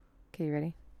Okay, you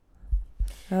ready?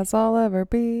 That's all ever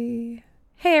be.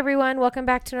 Hey everyone, welcome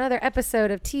back to another episode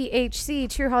of THC,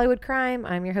 True Hollywood Crime.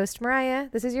 I'm your host, Mariah.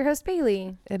 This is your host,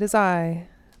 Bailey. It is I,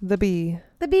 the bee.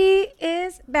 The bee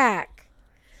is back.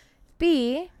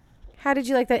 Bee, how did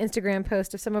you like that Instagram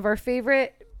post of some of our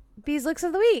favorite Bees Looks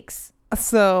of the Weeks?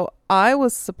 So I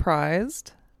was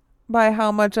surprised by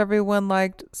how much everyone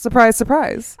liked Surprise,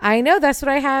 Surprise. I know, that's what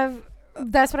I have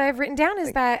written down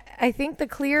is that I think the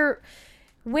clear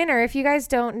winner, if you guys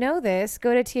don't know this,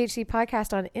 go to THC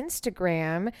Podcast on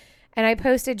Instagram, and I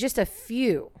posted just a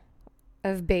few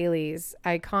of Bailey's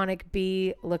iconic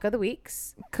Bee Look of the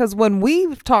Weeks. Because when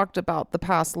we've talked about the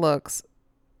past looks,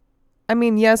 I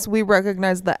mean, yes, we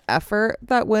recognize the effort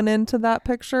that went into that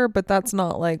picture, but that's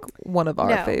not like one of our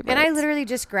favorites. And I literally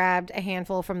just grabbed a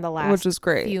handful from the last which is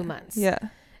great. few months. Yeah.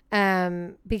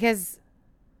 Because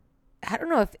I don't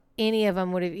know if any of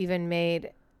them would have even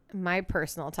made my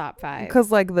personal top 5.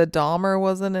 Because like the Dahmer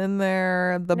wasn't in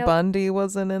there. The Nope. Bundy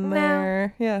wasn't in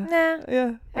there. Yeah. Nah.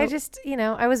 Yeah. I just,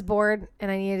 I was bored and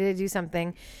I needed to do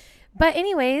something. But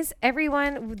anyways,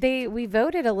 everyone, we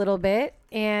voted a little bit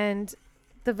and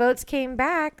the votes came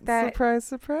back that Surprise,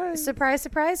 surprise. surprise,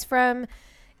 surprise from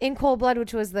In Cold Blood,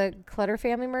 which was the Clutter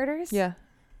family murders. Yeah.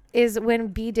 Is when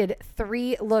Bee did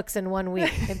 3 looks in 1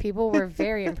 week and people were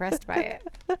very impressed by it.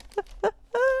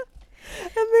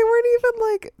 And they weren't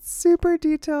even like super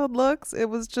detailed looks. It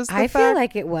was just I feel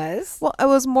like it was. Well, it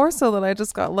was more so that I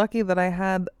just got lucky that I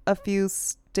had a few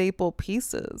staple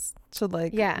pieces to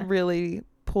really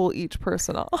pull each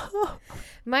person off.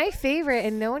 My favorite,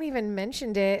 and no one even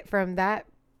mentioned it from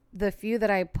the few that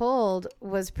I pulled,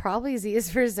 was probably Z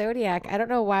is for Zodiac. I don't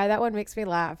know why that one makes me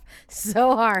laugh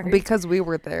so hard. Because we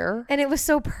were there. And it was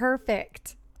so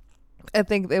perfect. I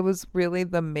think it was really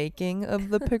the making of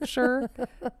the picture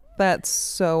that's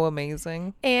so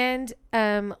amazing. And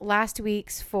last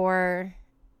week's for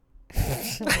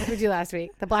what did we do last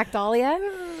week? The Black Dahlia.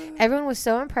 Everyone was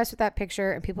so impressed with that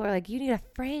picture, and people are like, you need to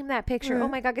frame that picture. Oh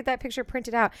my God, get that picture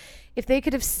printed out. If they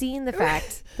could have seen the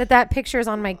fact that picture is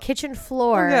on my kitchen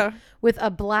floor with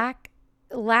a black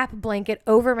lap blanket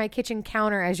over my kitchen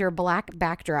counter as your black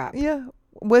backdrop. Yeah.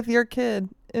 With your kid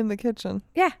in the kitchen.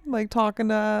 Yeah. Like talking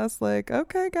to us like,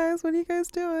 okay, guys, what are you guys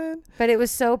doing? But it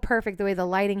was so perfect. The way the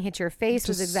lighting hit your face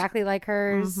was exactly like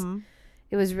hers. Mm-hmm.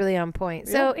 It was really on point.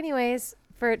 Yeah. So anyways,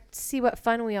 see what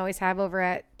fun we always have over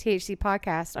at THC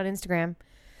Podcast on Instagram.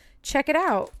 Check it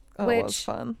out. Oh, which it was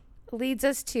fun. Leads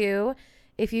us to,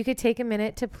 if you could take a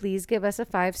minute to please give us a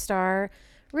 5-star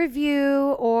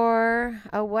review or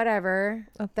a whatever.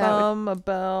 A thumb, a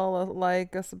bell, a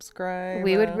like, a subscribe.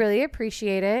 We would really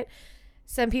appreciate it.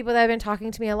 Some people that have been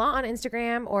talking to me a lot on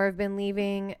Instagram or have been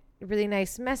leaving really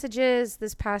nice messages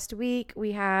this past week.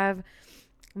 We have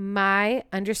my_.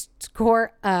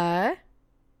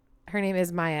 Her name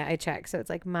is Maya. I checked. So it's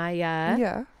like Maya.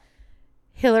 Yeah.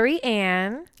 Hillary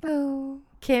Ann. Oh.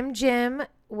 Kim Jim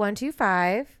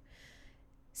 125.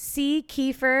 C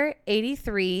Kiefer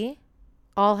 83.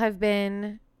 All have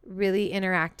been really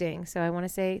interacting. So I want to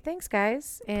say thanks,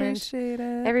 guys. And appreciate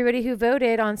it. everybody who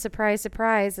voted on Surprise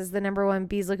Surprise as the #1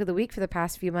 Bees Look of the Week for the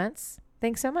past few months.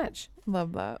 Thanks so much.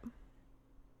 Love that.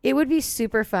 It would be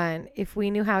super fun if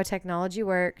we knew how technology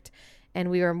worked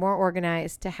and we were more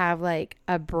organized to have like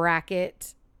a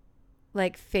bracket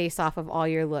like face off of all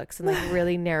your looks and like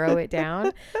really narrow it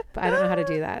down. But I don't know how to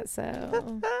do that.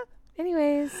 So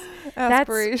anyways,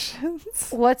 aspirations.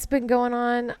 that's what's been going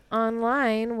on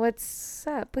online. What's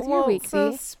up with your week,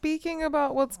 so Bee? speaking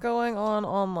about what's going on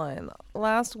online,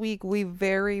 last week we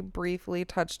very briefly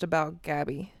touched about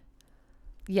Gabby.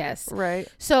 Yes. Right.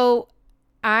 So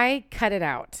I cut it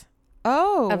out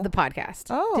of the Oh, podcast.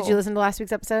 Oh. Did you listen to last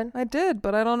week's episode? I did,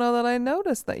 but I don't know that I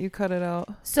noticed that you cut it out.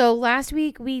 So last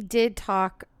week we did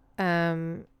talk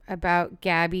about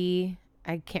Gabby.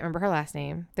 I can't remember her last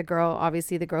name. The girl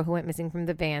who went missing from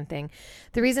the van thing.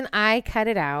 The reason I cut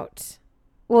it out.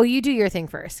 Well, you do your thing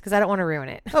first because I don't want to ruin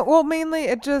it. Well, mainly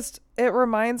it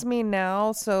reminds me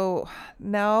now. So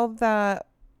now that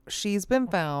she's been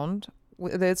found,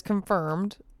 it's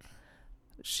confirmed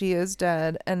she is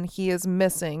dead and he is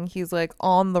missing. He's like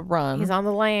on the run. He's on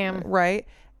the lam. Right.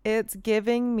 It's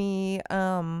giving me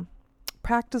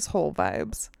practice hole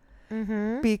vibes.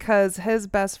 Mm-hmm. Because his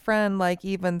best friend like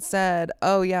even said,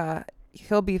 oh yeah,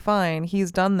 he'll be fine.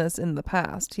 He's done this in the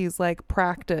past. He's like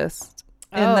practiced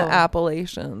in the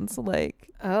Appalachians. Like,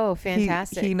 oh,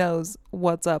 fantastic. He knows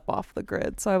what's up off the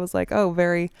grid. So I was like, oh,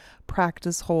 very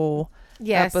practice hole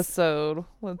episode.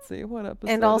 Let's see what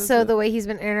episode. And also the way he's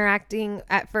been interacting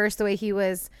at first, the way he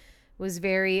was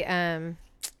very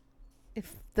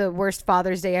if the worst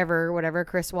Father's Day ever or whatever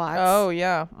Chris Watts. Oh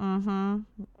yeah. Mm-hmm.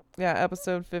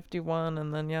 episode 51,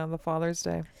 and then the Father's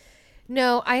Day.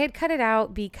 No, I had cut it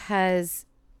out because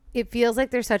it feels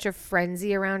like there's such a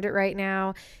frenzy around it right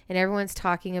now, and everyone's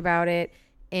talking about it,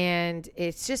 and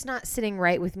it's just not sitting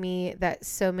right with me that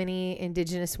so many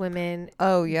Indigenous women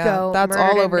Oh yeah, go that's all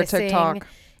murdered, over missing, TikTok.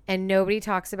 and nobody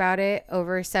talks about it.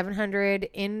 Over 700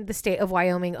 in the state of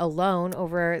Wyoming alone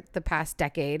over the past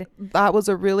decade. That was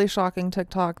a really shocking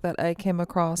TikTok that I came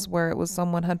across where it was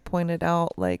someone had pointed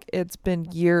out like it's been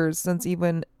years since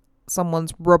even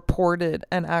someone's reported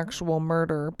an actual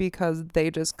murder because they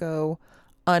just go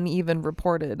uneven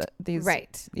reported. These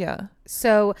Right. Yeah.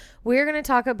 So we're going to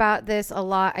talk about this a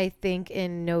lot, I think,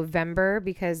 in November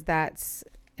because that's,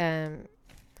 I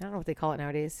don't know what they call it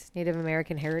nowadays, Native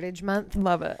American Heritage Month.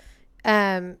 Love it.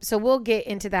 So we'll get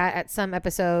into that at some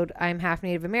episode. I'm half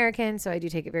Native American, so I do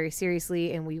take it very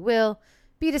seriously, and we will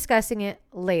be discussing it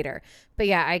later. But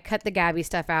yeah, I cut the Gabby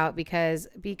stuff out because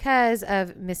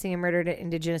of missing and murdered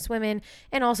Indigenous women,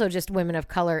 and also just women of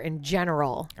color in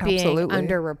general being Absolutely.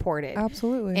 underreported.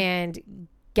 Absolutely. And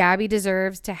Gabby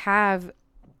deserves to have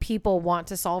people want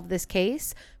to solve this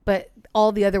case, but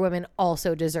all the other women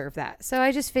also deserve that. So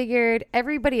I just figured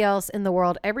everybody else in the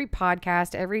world, every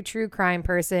podcast, every true crime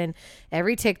person,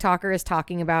 every TikToker is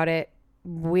talking about it.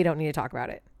 We don't need to talk about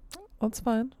it. That's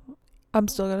fine. I'm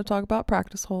still going to talk about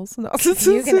practice holes. No.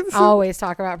 You can always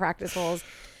talk about practice holes.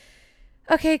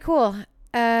 Okay, cool.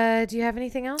 Do you have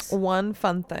anything else? One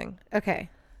fun thing. Okay.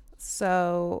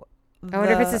 So I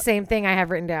wonder if it's the same thing I have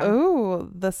written down.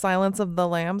 Ooh, the Silence of the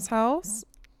Lambs house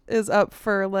is up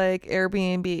for like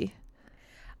Airbnb.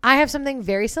 I have something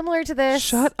very similar to this.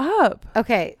 Shut up.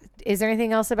 Okay. Is there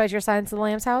anything else about your Silence of the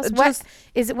Lambs house? Just- What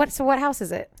is it? So what house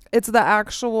is it? It's the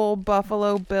actual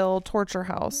Buffalo Bill torture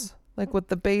house, like with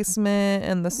the basement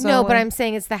and the No, but I'm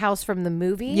saying it's the house from the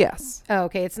movie. Yes. Oh,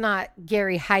 okay. It's not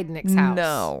Gary Heidnick's house.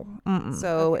 No. Mm-mm.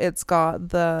 So it's got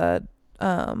the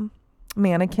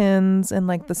mannequins and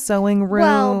like the sewing room.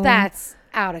 Well, that's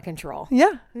out of control.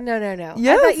 Yeah. No.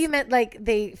 Yes. I thought you meant like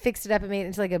they fixed it up and made it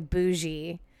into like a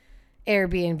bougie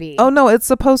Airbnb. Oh no, it's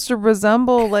supposed to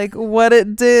resemble like what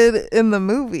it did in the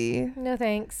movie. No,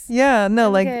 thanks. Yeah, no,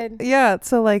 I'm like good. yeah,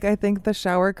 so like I think the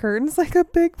shower curtain's like a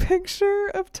big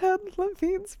picture of Ted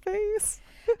Levine's face.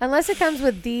 Unless it comes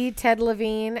with the Ted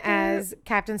Levine as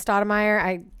Captain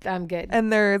Stoudemire, I'm good.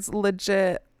 And there's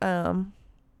legit a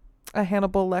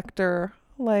Hannibal Lecter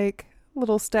like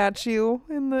little statue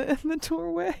in the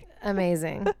doorway.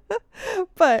 Amazing.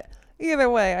 But either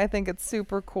way, I think it's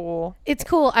super cool. It's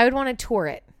cool. I would want to tour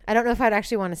it. I don't know if I'd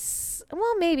actually want to.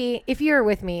 Well, maybe if you were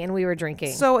with me and we were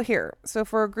drinking. So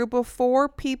for a group of 4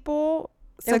 people,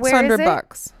 And where is it?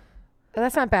 $600. Oh,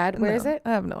 that's not bad. Where is it?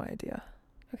 I have no idea.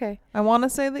 Okay. I want to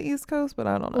say the East Coast, but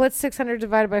I don't know. What's 600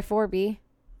 divided by 4 be?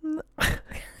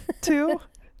 2?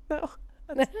 No.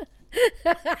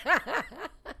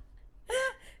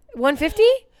 150?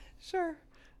 Sure.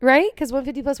 Right? Because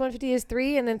 150 plus 150 is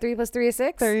 3, and then 3 plus 3 is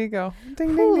 6. There you go.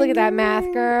 Ding, Ooh, ding, look ding, at that ding, math,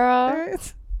 ding. girl. All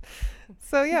right.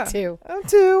 So yeah. 2.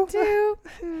 2.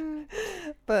 2.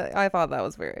 But I thought that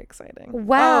was very exciting.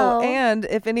 Wow. Oh, and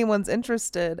if anyone's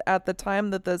interested, at the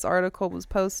time that this article was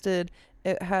posted,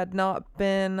 it had not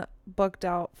been booked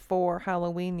out for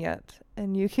Halloween yet.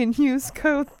 And you can use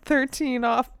code 13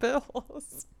 off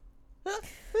bills.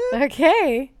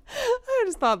 Okay. I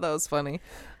just thought that was funny.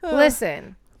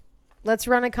 Listen, let's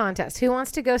run a contest. Who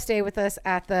wants to go stay with us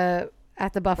at the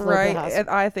Buffalo Bill Right? House?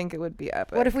 I think it would be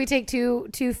epic. What if we take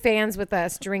two fans with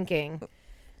us drinking?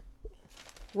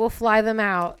 We'll fly them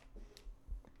out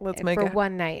Let's for make it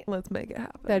one night. Let's make it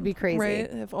happen. That'd be crazy. Right?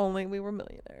 If only we were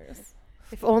millionaires.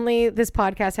 If only this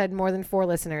podcast had more than 4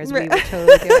 listeners, we would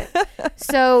totally do it.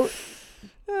 So,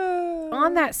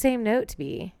 on that same note, to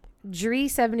be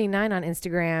Dree79 on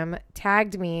Instagram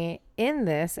tagged me in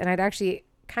this, and I'd actually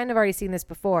kind of already seen this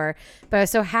before, but I was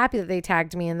so happy that they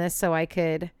tagged me in this so I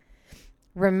could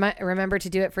remember to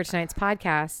do it for tonight's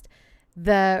podcast.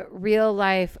 The real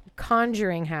life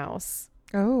Conjuring house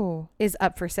is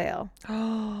up for sale.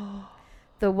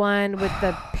 The one with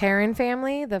the Perron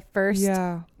family, the first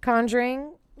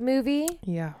Conjuring movie,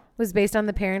 was based on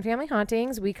the Perron family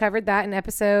hauntings. We covered that in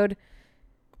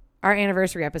our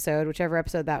anniversary episode, whichever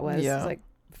episode that was. It was like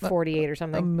 48 or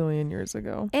something. A million years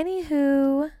ago.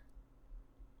 Anywho,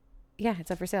 yeah,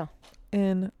 it's up for sale.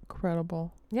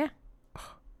 Incredible. Yeah.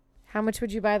 How much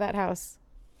would you buy that house?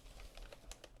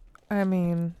 I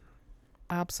mean,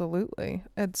 absolutely.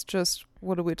 It's just,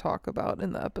 what do we talk about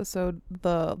in the episode?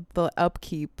 The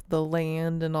upkeep, the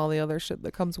land, and all the other shit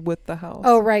that comes with the house.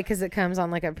 Oh, right, because it comes on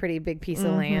like a pretty big piece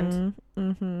of land.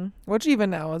 Mm-hmm. Which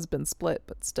even now has been split,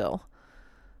 but still.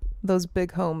 Those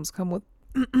big homes come with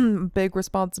big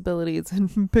responsibilities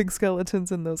and big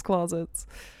skeletons in those closets.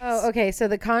 Oh, okay. So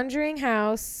the Conjuring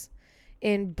house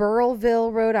in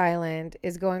Burrillville, Rhode Island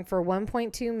is going for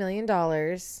 $1.2 million.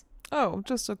 Oh,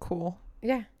 just a cool.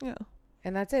 Yeah. Yeah.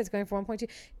 And that's it. It's going for 1.2.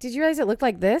 Did you realize it looked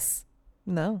like this?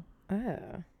 No.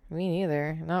 Oh, me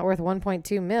neither. Not worth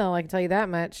 1.2 mil. I can tell you that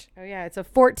much. Oh yeah. It's a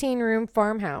 14-room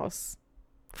farmhouse.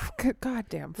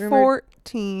 Goddamn. Rumored-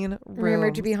 14 rooms.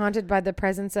 Rumored to be haunted by the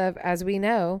presence of, as we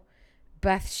know,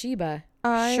 Bathsheba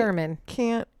I Sherman.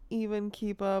 can't even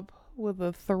keep up with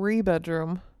a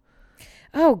 3-bedroom.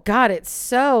 Oh God, it's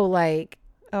so like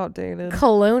Outdated.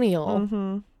 colonial.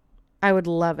 Mm-hmm. I would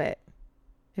love it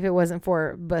if it wasn't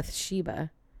for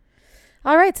Bathsheba.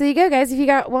 All right, so you go, guys. If you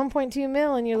got 1.2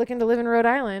 mil and you're looking to live in Rhode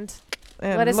Island,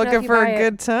 And let us know if looking you for buy a it.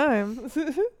 good time.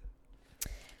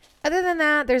 Other than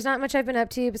that, there's not much I've been up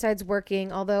to besides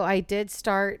working. Although I did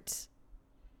start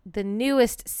the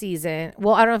newest season.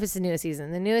 Well, I don't know if it's the newest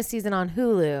season. The newest season on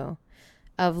Hulu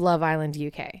of Love Island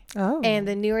UK. Oh. And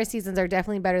the newer seasons are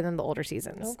definitely better than the older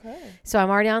seasons. Okay. So I'm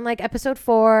already on like episode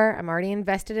 4. I'm already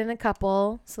invested in a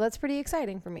couple. So that's pretty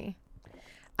exciting for me.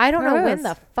 I don't know It when is.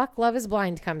 the fuck Love is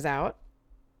Blind comes out.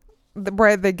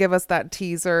 Right, they give us that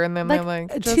teaser and then Like, they're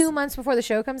like 2 months before the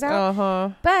show comes out. Uh-huh.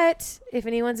 But if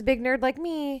anyone's a big nerd like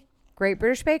me, Great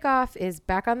British Bake Off is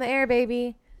back on the air,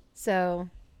 baby. So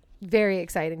very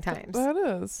exciting times. That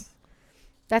is.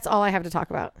 That's all I have to talk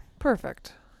about.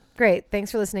 Perfect. Great.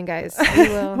 Thanks for listening, guys. We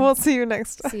will We'll see you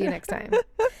next time. see you next time.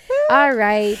 All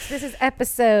right. This is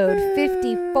episode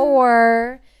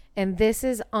 54. And this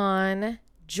is on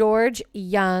George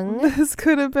Young, This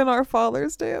could have been our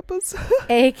Father's Day episode.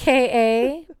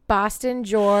 a.k.a. Boston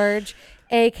George,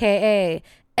 a.k.a.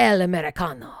 El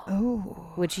Americano.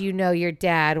 Oh. Which you know your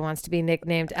dad wants to be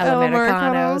nicknamed El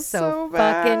Americano so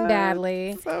fucking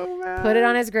badly. So bad. Put it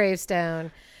on his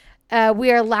gravestone.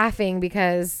 We are laughing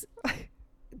because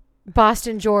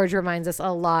Boston George reminds us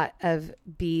a lot of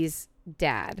B's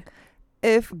dad,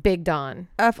 If Big Don.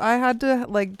 I had to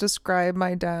like describe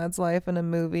my dad's life in a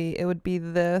movie, it would be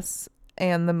this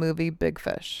and the movie Big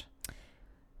Fish.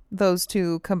 Those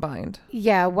two combined.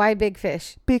 Yeah, why Big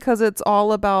Fish? Because it's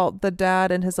all about the dad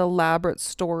and his elaborate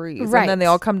stories. Right. And then they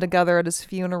all come together at his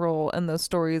funeral and those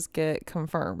stories get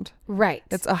confirmed. Right.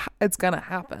 It's gonna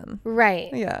happen.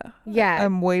 Right. Yeah. Yeah.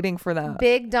 I'm waiting for that.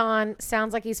 Big Don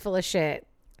sounds like he's full of shit.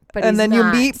 But And he's then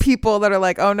not. you meet people that are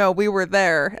like, oh no, we were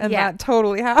there. And Yeah. that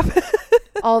totally happened.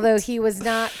 Although he was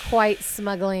not quite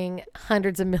smuggling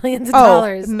hundreds of millions of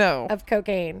dollars no. of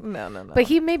cocaine. No. But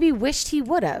he maybe wished he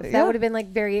would have. That Yeah. would have been like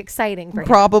very exciting for him.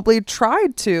 Probably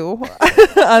tried to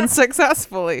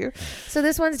unsuccessfully. So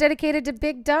this one's dedicated to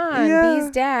Big Don, Yeah. B's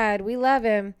dad. We love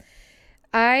him.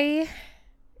 I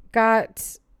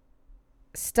got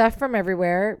stuff from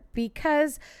everywhere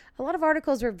because a lot of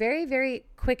articles were very, very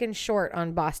quick and short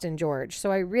on Boston George.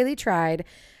 So I really tried.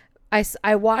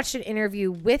 I watched an interview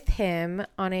with him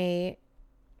on a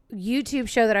YouTube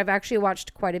show that I've actually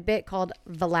watched quite a bit called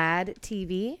Vlad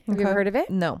TV. Have you ever heard of it?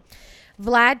 No.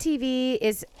 Vlad TV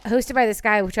is hosted by this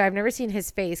guy, which I've never seen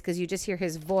his face because you just hear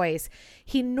his voice.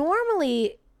 He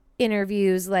normally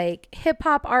interviews like hip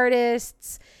hop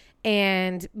artists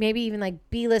and maybe even like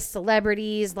B-list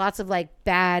celebrities, lots of like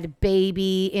Bad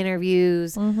Baby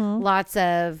interviews, lots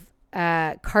of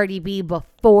Cardi B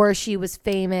before she was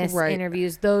famous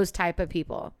interviews, those type of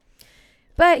people.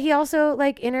 But he also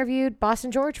like interviewed Boston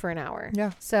George for an hour.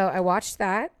 Yeah. So I watched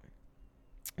that.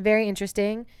 Very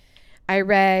interesting. I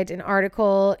read an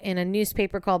article in a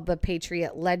newspaper called the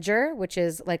Patriot Ledger, which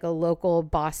is like a local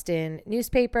Boston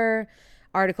newspaper.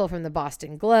 Article from the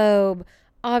Boston Globe.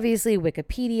 Obviously,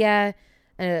 Wikipedia.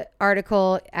 An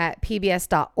article at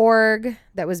pbs.org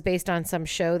that was based on some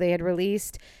show they had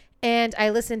released. And I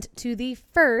listened to the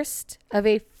first of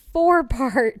a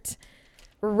 4-part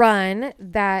run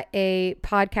that a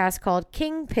podcast called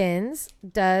Kingpins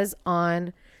does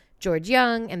on George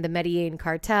Young and the Medellin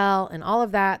cartel and all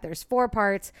of that. There's 4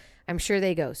 parts. I'm sure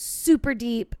they go super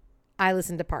deep. I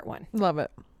listened to part 1. Love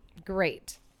it.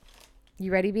 Great.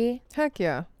 You ready, B? Heck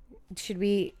yeah. Should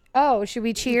we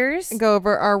cheers? Go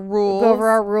over our rules. Go over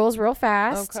our rules real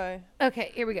fast. Okay.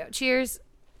 Okay, here we go. Cheers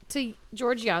to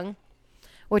George Young,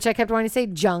 which I kept wanting to say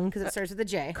Jung because it starts with a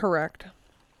J. Correct.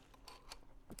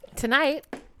 Tonight,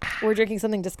 we're drinking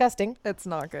something disgusting. It's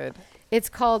not good. It's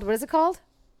called, what is it called?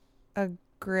 A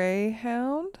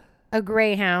Greyhound? A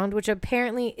Greyhound, which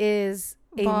apparently is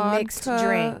a mixed Vodka,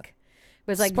 drink.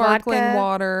 It was like sparkling vodka,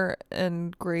 water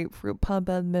and grapefruit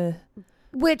pombe.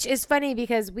 which is funny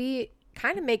because we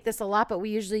kind of make this a lot, but we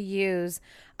usually use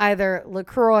either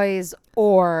LaCroix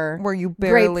or Where you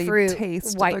barely grapefruit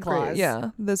taste White the grape. Claws.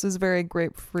 Yeah, this is very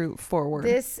grapefruit forward.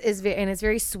 This is and it's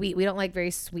very sweet. We don't like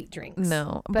very sweet drinks.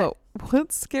 No, but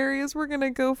what's scary is we're gonna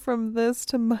go from this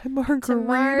to my margaritas. To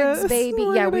Marg's, baby.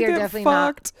 We're Yeah, gonna we are get definitely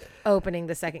fucked. not opening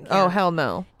the second can. Oh hell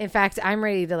no! In fact, I'm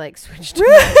ready to like switch to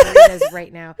margaritas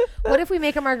right now. What if we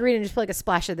make a margarita and just put like a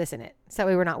splash of this in it, so that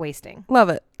way we're not wasting? Love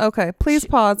it. Okay, please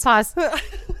pause. Pause.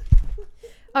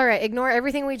 All right, ignore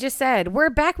everything we just said. We're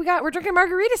back. We're drinking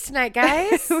margaritas tonight,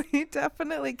 guys. We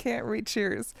definitely can't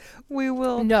cheers. We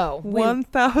will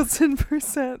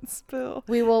 1000% spill.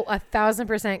 We will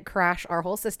 1,000% crash our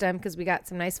whole system because we got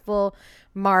some nice full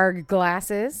marg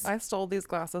glasses. I stole these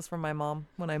glasses from my mom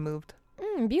when I moved.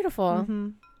 Beautiful.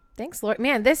 Thanks, Lord.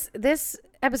 Man, this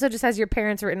episode just has your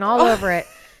parents written all over it.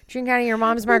 Drink out of your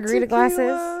mom's margarita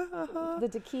glasses. The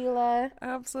tequila.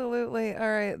 Absolutely. All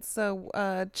right.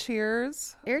 So,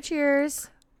 cheers. Cheers.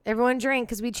 Everyone drink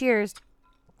because we cheers.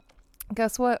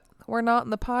 Guess what? We're not in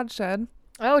the pod shed.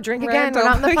 Oh, drink again. We're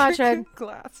not in the pod shed.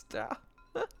 Glass down.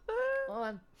 Hold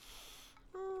on.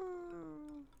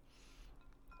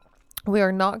 We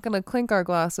are not going to clink our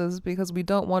glasses because we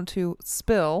don't want to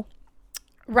spill.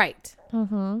 Right.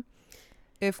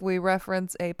 If we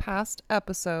reference a past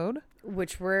episode.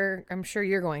 Which I'm sure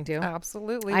you're going to.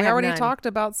 Absolutely. I We have already none. talked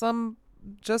about some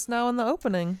just now in the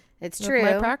opening. It's with true.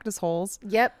 My practice holes.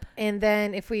 Yep. And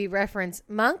then if we reference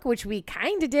Monk, which we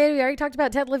kind of did, we already talked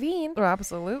about Ted Levine. Oh,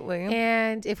 absolutely.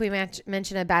 And if we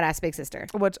mention a badass big sister.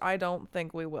 Which I don't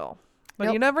think we will. But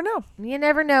Nope. you never know. You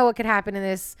never know what could happen in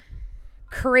this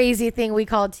crazy thing we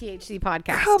call THC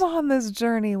podcast. Come on this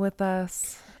journey with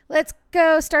us. Let's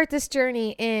go start this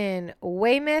journey in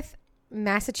Weymouth,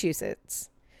 Massachusetts.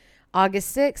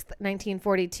 August 6th,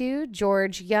 1942,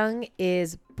 George Young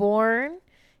is born.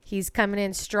 He's coming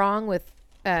in strong with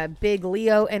big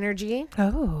Leo energy.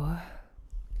 Oh.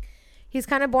 He's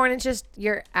kind of born in just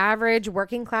your average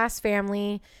working class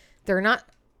family. They're not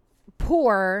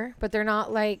poor, but they're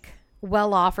not like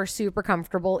well off or super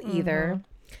comfortable either.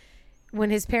 When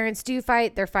his parents do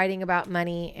fight, they're fighting about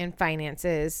money and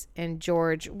finances. And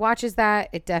George watches that.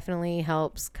 It definitely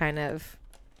helps kind of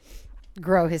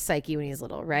grow his psyche when he's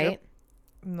little, right?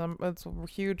 Yep. It's a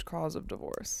huge cause of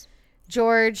divorce.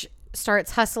 George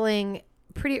starts hustling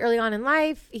pretty early on in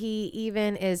life. He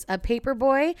even is a paper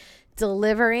boy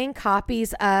delivering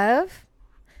copies of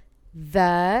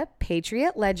the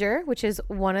Patriot Ledger, which is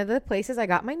one of the places I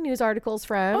got my news articles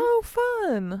from. Oh,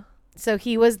 fun. So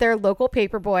he was their local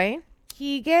paper boy.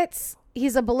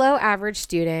 He's a below average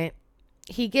student.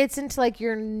 He gets into like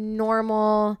your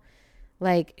normal,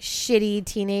 like shitty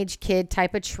teenage kid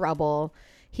type of trouble.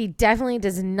 He definitely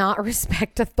does not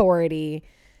respect authority.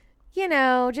 You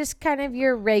know, just kind of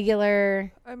your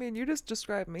regular, I mean, you just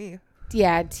described me.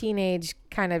 teenage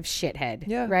kind of shithead.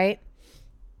 Yeah. Right?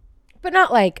 But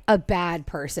not like a bad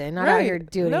person. Not out here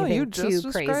doing anything you too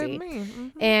just crazy. described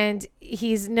me. And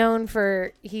he's known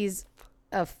he's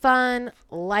a fun,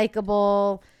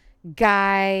 likable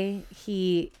guy.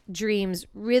 He dreams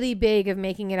really big of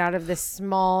making it out of this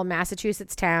small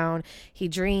Massachusetts town. He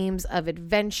dreams of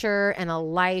adventure and a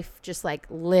life just like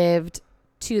lived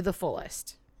to the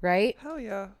fullest, right? Hell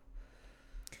yeah.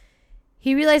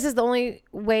 He realizes the only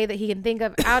way that he can think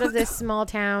of out of this small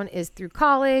town is through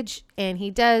college, and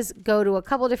he does go to a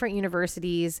couple different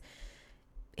universities.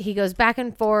 He goes back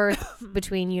and forth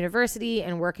between university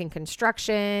and work in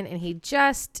construction, and he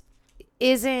just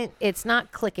it's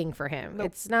not clicking for him. Nope.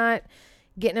 It's not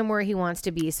getting him where he wants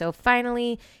to be. So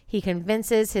finally, he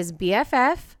convinces his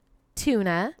BFF,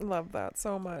 Tuna, Love that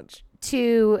so much.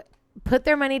 to put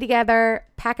their money together,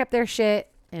 pack up their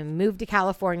shit, and move to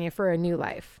California for a new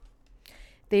life.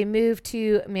 They move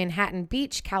to Manhattan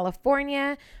Beach,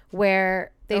 California,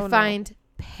 where they find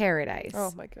paradise.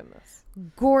 Oh my goodness.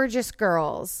 Gorgeous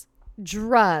girls,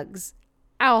 drugs,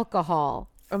 alcohol,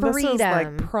 freedom. This is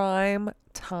like prime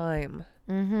time.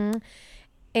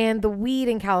 And the weed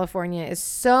in California is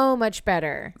so much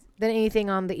better than anything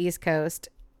on the East Coast.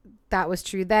 That was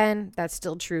true then. That's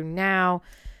still true now.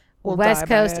 We'll West die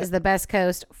by Coast it. is the best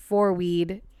coast for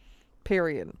weed.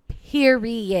 Period.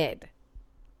 Period.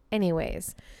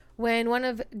 Anyways, when one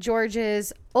of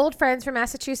George's old friends from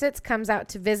Massachusetts comes out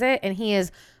to visit, and he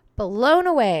is blown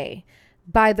away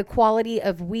by the quality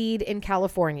of weed in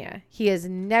California. He has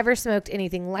never smoked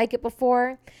anything like it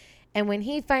before. And when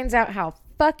he finds out how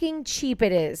fucking cheap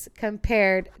it is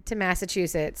compared to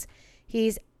Massachusetts,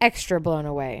 he's extra blown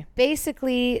away.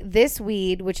 Basically, this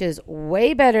weed, which is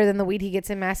way better than the weed he gets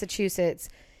in Massachusetts,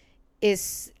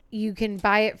 is you can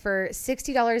buy it for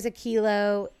 $60 a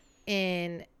kilo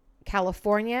in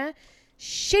California,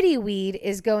 Shitty weed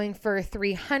is going for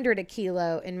 $300 a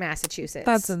kilo in Massachusetts.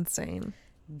 That's insane.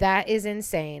 That is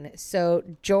insane. So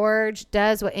George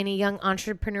does what any young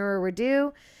entrepreneur would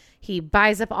do. He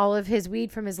buys up all of his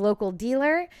weed from his local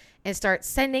dealer and starts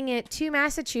sending it to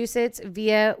Massachusetts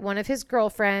via one of his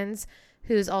girlfriends,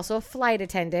 who's also a flight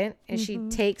attendant. And she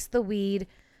takes the weed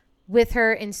with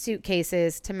her in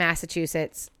suitcases to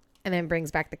Massachusetts and then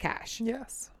brings back the cash.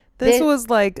 Yes. This was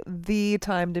like the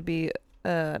time to be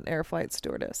an air flight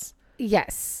stewardess.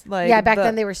 Yes. Like yeah, back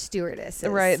then they were stewardesses.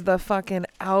 Right. The fucking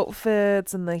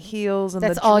outfits and the heels and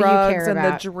That's the all you drugs care and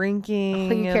about. the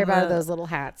drinking. All you care about are those little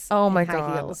hats. Oh and my high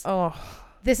God. heels. Oh.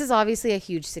 This is obviously a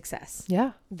huge success.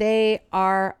 Yeah. They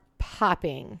are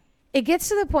popping. It gets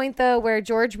to the point, though, where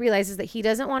George realizes that he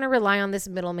doesn't want to rely on this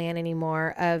middleman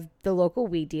anymore of the local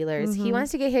weed dealers. He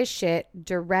wants to get his shit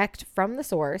direct from the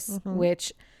source,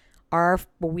 which are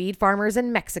weed farmers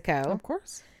in Mexico. Of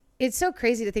course. It's so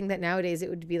crazy to think that nowadays it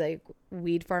would be like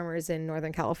weed farmers in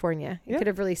Northern California. It could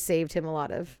have really saved him a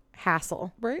lot of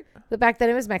hassle. Right. But back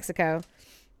then it was Mexico.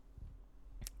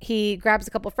 He grabs a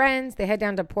couple friends. They head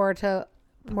down to Puerto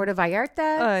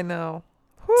Vallarta. I know.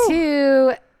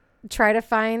 To try to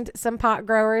find some pot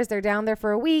growers. They're down there for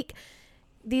a week.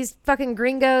 These fucking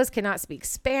gringos cannot speak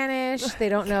Spanish. They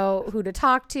don't know who to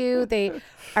talk to. They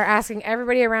are asking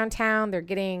everybody around town. They're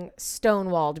getting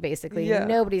stonewalled, basically. Yeah.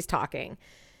 Nobody's talking.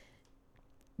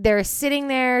 They're sitting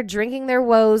there drinking their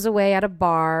woes away at a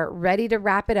bar, ready to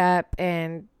wrap it up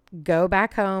and go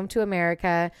back home to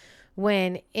America,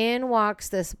 when in walks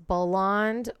this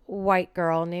blonde white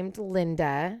girl named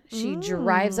Linda. She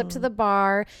drives up to the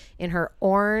bar in her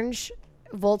orange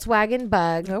Volkswagen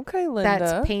Bug. Okay, Linda.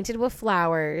 That's painted with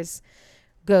flowers.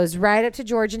 Goes right up to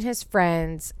George and his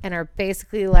friends and are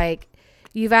basically like,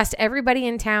 you've asked everybody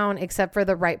in town except for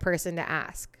the right person to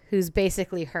ask, who's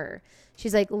basically her.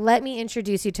 She's like, let me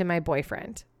introduce you to my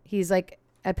boyfriend. He's like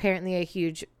apparently a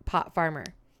huge pot farmer.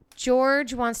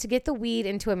 George wants to get the weed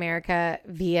into America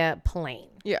via plane.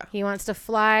 Yeah. He wants to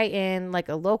fly in like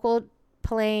a local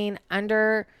plane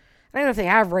under, I don't know if they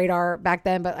have radar back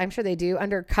then, but I'm sure they do,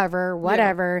 undercover,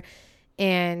 whatever,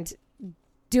 and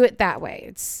do it that way.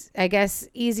 It's, I guess,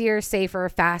 easier, safer,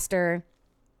 faster.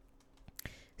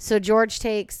 So George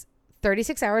takes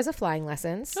 36 hours of flying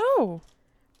lessons. Oh.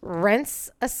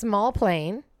 Rents a small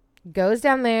plane, goes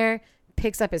down there,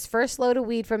 picks up his first load of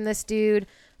weed from this dude,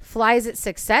 flies it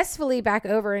successfully back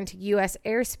over into U.S.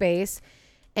 airspace,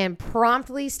 and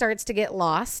promptly starts to get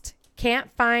lost.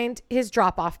 Can't find his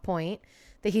drop-off point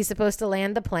that he's supposed to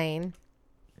land the plane.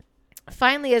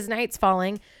 Finally, as night's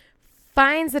falling,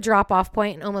 finds the drop-off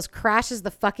point and almost crashes the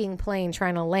fucking plane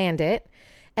trying to land it.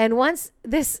 And once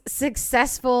this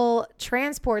successful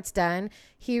transport's done,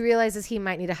 he realizes he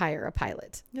might need to hire a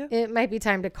pilot. Yeah. It might be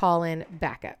time to call in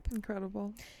backup.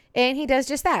 Incredible. And he does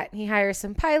just that. He hires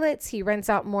some pilots. He rents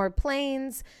out more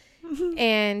planes.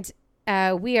 And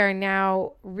we are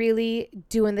now really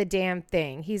doing the damn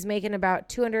thing. He's making about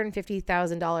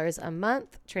 $250,000 a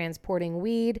month transporting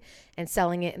weed and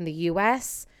selling it in the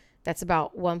U.S. That's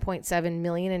about $1.7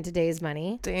 million in today's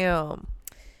money. Damn.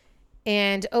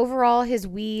 And overall, his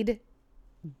weed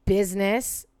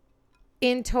business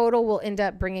in total will end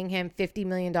up bringing him $50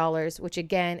 million, which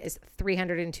again is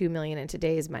 $302 million in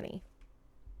today's money.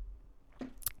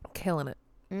 Killing it.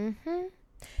 Mm-hmm.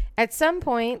 At some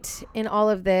point in all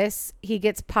of this, he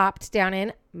gets popped down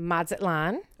in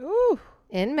Mazatlan Ooh.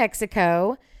 in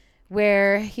Mexico,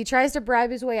 where he tries to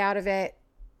bribe his way out of it.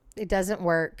 It doesn't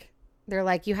work. They're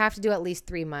like, you have to do at least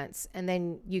 3 months and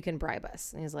then you can bribe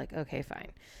us. And he's like, okay, fine.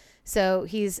 So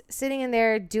he's sitting in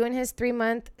there doing his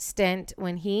 3-month stint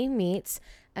when he meets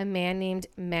a man named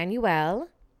Manuel.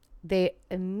 They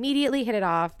immediately hit it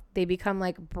off. They become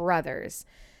like brothers.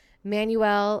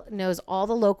 Manuel knows all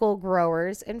the local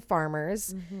growers and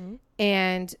farmers. Mm-hmm.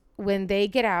 And when they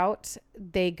get out,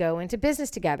 they go into business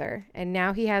together. And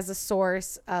now he has a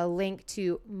source, a link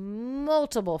to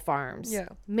multiple farms. Yeah.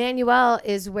 Manuel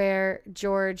is where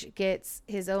George gets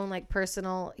his own like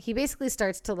personal, he basically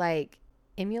starts to like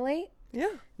emulate.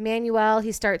 Yeah. Manuel,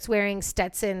 he starts wearing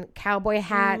Stetson cowboy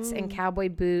hats and cowboy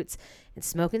boots and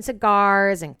smoking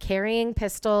cigars and carrying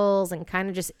pistols and kind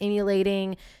of just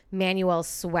emulating Manuel's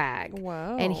swag.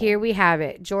 Wow. And here we have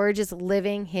it. George is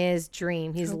living his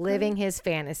dream. He's living his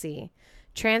fantasy,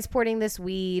 transporting this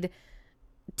weed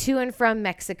to and from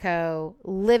Mexico,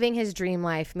 living his dream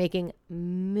life, making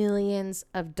millions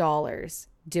of dollars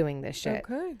doing this shit.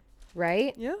 Okay.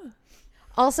 Right? Yeah.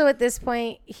 Also, at this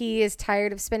point, he is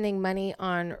tired of spending money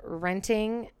on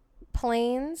renting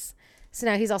planes. So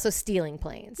now he's also stealing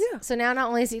planes. Yeah. So now not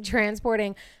only is he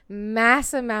transporting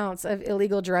mass amounts of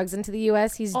illegal drugs into the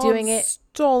U.S., he's doing it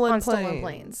stolen stolen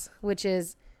planes, which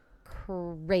is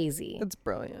crazy. It's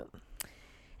brilliant.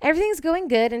 Everything's going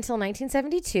good until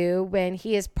 1972 when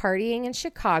he is partying in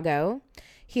Chicago.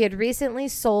 He had recently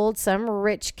sold some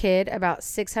rich kid about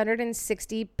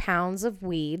 660 pounds of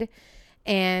weed.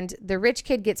 And the rich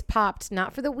kid gets popped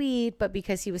not for the weed, but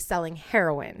because he was selling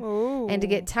heroin. Ooh. And to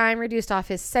get time reduced off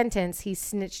his sentence, he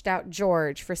snitched out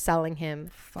George for selling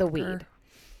him the weed.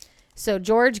 So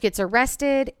George gets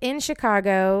arrested in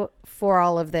Chicago for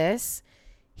all of this.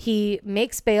 He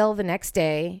makes bail the next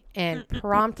day and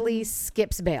promptly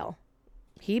skips bail.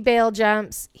 He bail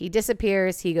jumps. He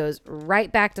disappears. He goes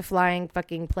right back to flying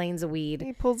fucking planes of weed.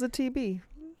 He pulls a TB.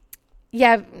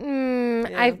 Yeah,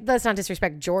 let's not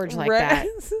disrespect George like that.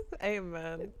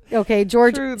 Amen. Okay,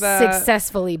 George True that.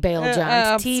 successfully bail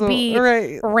jumped. TB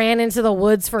right. ran into the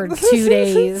woods for 2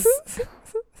 days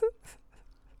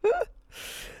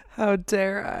How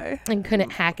dare I? and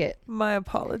couldn't hack it. My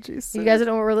apologies. If you guys don't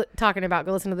know what we're talking about,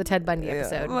 go listen to the Ted Bundy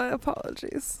episode. My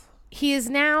apologies. He is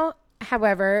now,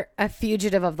 however, a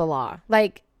fugitive of the law,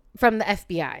 like from the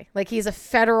FBI. Like he's a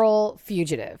federal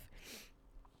fugitive.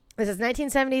 This is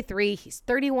 1973. He's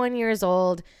 31 years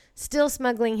old, still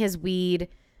smuggling his weed,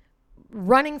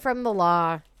 running from the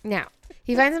law. Now,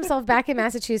 he finds himself back in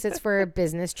Massachusetts for a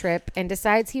business trip and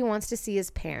decides he wants to see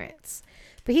his parents.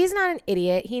 But he's not an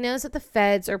idiot. He knows that the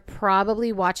feds are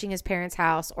probably watching his parents'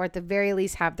 house, or at the very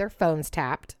least have their phones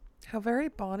tapped. How very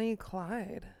Bonnie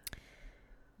Clyde.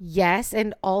 Yes,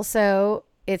 and also,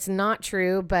 it's not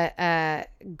true, but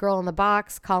Girl in the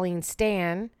Box, Colleen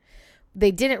Stan,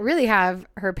 they didn't really have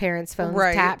her parents' phones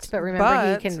tapped, but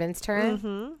remember he convinced her.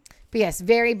 Mm-hmm. But yes,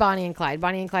 very Bonnie and Clyde.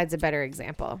 Bonnie and Clyde's a better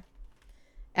example.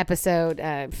 Episode,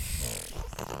 I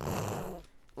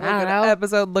don't know.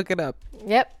 Episode, look it up.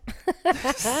 Yep.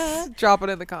 Drop it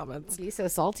in the comments. Be so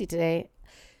salty today.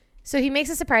 So he makes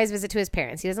a surprise visit to his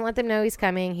parents. He doesn't let them know he's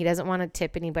coming. He doesn't want to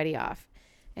tip anybody off.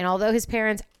 And although his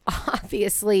parents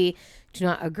obviously do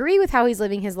not agree with how he's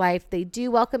living his life, they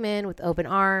do welcome in with open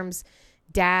arms.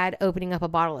 Dad opening up a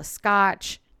bottle of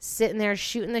scotch, sitting there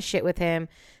shooting the shit with him.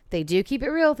 They do keep it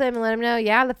real with him and let him know,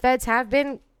 yeah, the feds have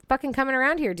been fucking coming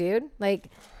around here, dude. Like,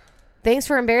 thanks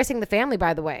for embarrassing the family,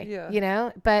 by the way. Yeah. You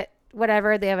know, but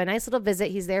whatever. They have a nice little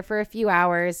visit. He's there for a few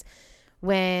hours.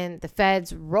 When the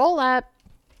feds roll up,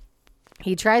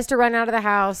 he tries to run out of the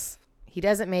house. He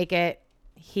doesn't make it.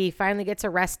 He finally gets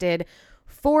arrested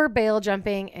for bail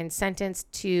jumping and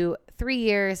sentenced to 3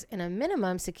 years in a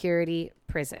minimum security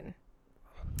prison.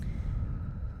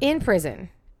 In prison,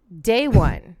 day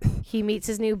one, he meets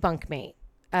his new bunkmate.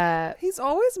 He's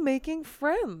always making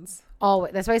friends.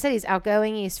 That's why I said he's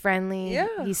outgoing. He's friendly.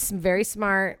 Yeah. He's very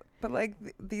smart. But like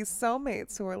these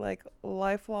cellmates who are like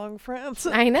lifelong friends.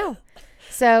 I know.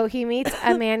 So he meets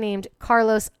a man named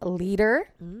Carlos Leader.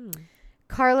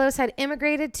 Carlos had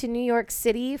immigrated to New York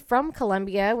City from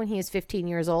Colombia when he was 15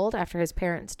 years old after his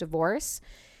parents' divorce.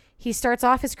 He starts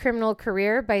off his criminal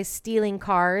career by stealing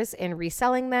cars and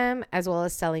reselling them, as well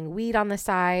as selling weed on the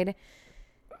side.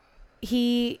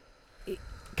 He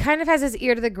kind of has his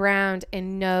ear to the ground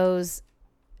and knows,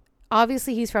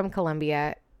 obviously he's from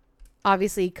Colombia.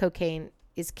 Obviously cocaine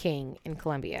is king in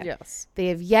Colombia. Yes. They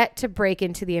have yet to break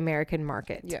into the American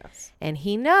market. Yes. And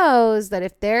he knows that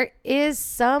if there is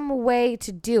some way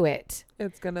to do it,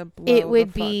 It's going to blow it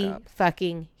would the fuck be up.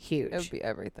 fucking huge. It would be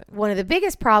everything. One of the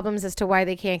biggest problems as to why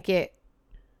they can't get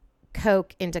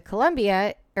coke into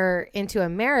Colombia or into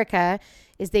America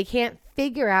is they can't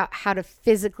figure out how to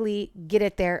physically get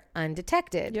it there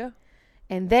undetected. Yeah.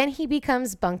 And then he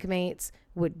becomes bunkmates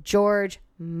with George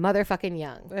motherfucking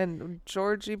Young, And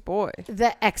Georgie boy.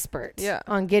 the expert Yeah.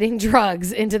 on getting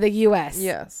drugs into the U.S.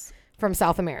 Yes. from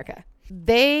South America.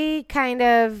 They kind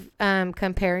of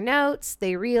compare notes.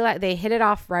 They realize they hit it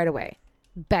off right away.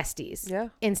 Besties. Yeah.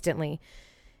 Instantly.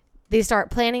 They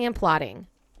start planning and plotting.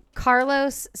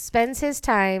 Carlos spends his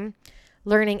time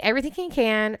learning everything he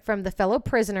can from the fellow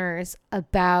prisoners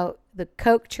about the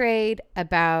coke trade,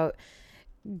 about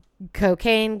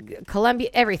cocaine,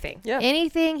 Colombia, everything. Yeah.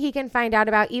 Anything he can find out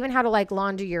about, even how to like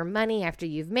launder your money after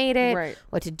you've made it, Right.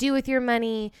 what to do with your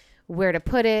money, where to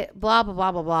put it, blah, blah,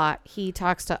 blah, blah, blah. He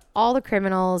talks to all the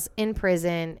criminals in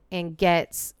prison and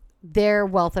gets their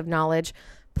wealth of knowledge.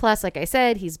 Plus, like I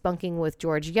said, he's bunking with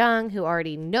George Young, who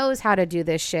already knows how to do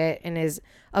this shit and is,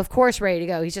 of course, ready to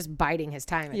go. He's just biding his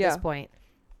time at this point.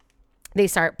 They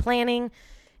start planning,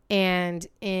 and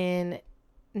in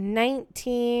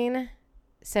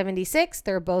 1976,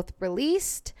 they're both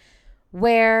released,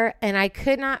 and I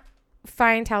could not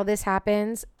find how this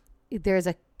happens. There's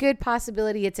a good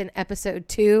possibility it's in episode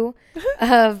 2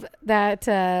 of that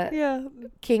Yeah.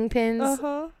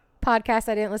 Kingpins podcast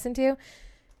I didn't listen to.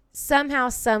 Somehow,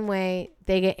 some way,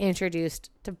 they get introduced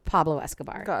to Pablo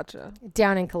Escobar Gotcha.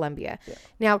 down in Colombia. Yeah.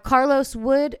 Now, Carlos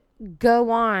would go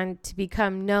on to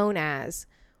become known as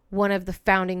one of the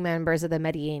founding members of the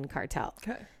Medellin cartel.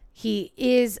 Okay. He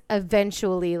is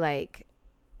eventually like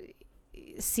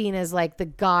seen as like the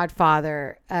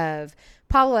godfather of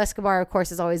Pablo Escobar. Of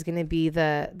course, is always going to be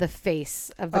the face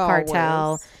of the cartel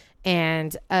Always.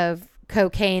 and of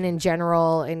cocaine in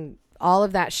general and all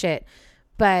of that shit.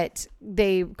 But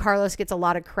Carlos gets a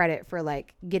lot of credit for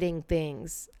like getting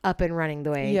things up and running the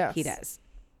way Yes. he does.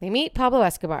 They meet Pablo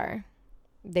Escobar.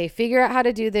 They figure out how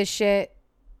to do this shit.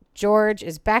 George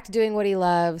is back to doing what he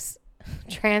loves,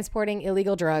 transporting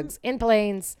illegal drugs in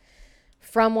planes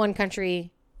from one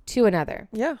country to another.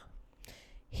 Yeah.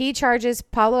 He charges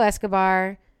Pablo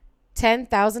Escobar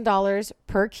 $10,000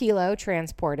 per kilo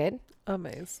transported.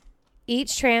 Amazing.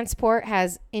 Each transport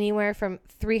has anywhere from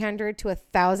 300 to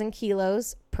 1,000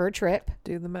 kilos per trip,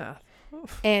 Do the math.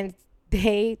 and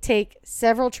they take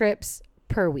several trips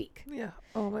per week. Yeah.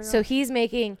 Oh my god. So he's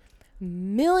making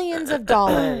millions of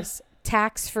dollars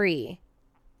tax-free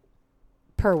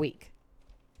per week.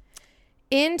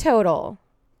 In total,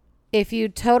 if you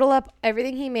total up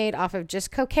everything he made off of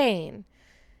just cocaine,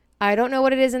 I don't know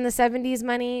what it is in the 70s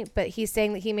money, but he's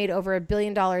saying that he made over $1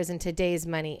 billion in today's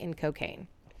money in cocaine.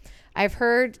 I've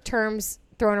heard terms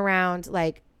thrown around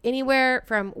like anywhere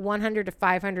from 100 to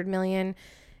 500 million.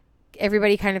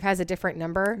 Everybody kind of has a different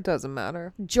number. Doesn't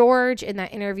matter. George in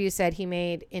that interview said he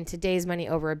made in today's money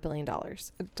over $1 billion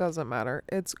It doesn't matter.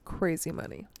 It's crazy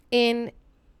money. in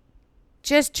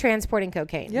just transporting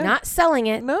cocaine, Yeah. not selling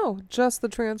it, No, just the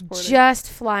transport. just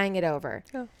flying it over.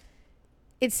 Yeah.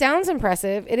 It sounds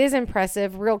impressive. It is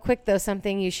impressive. Real quick, though,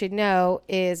 something you should know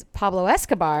is Pablo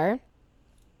Escobar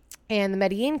and the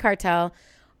Medellin cartel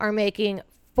are making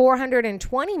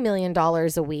 $420 million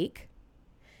a week,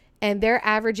 and they're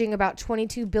averaging about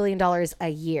 $22 billion a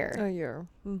year A year.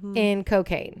 Mm-hmm. in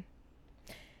cocaine.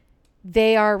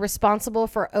 They are responsible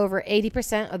for over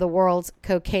 80% of the world's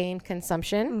cocaine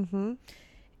consumption. Mm-hmm.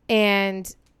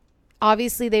 And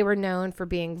obviously they were known for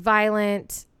being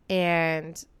violent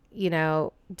and, you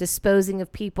know, disposing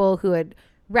of people who had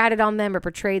ratted on them or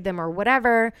betrayed them or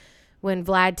whatever. When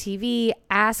Vlad TV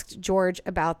asked George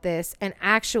about this, and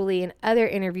actually in other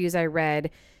interviews I read,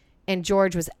 and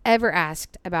George was ever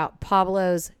asked about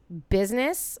Pablo's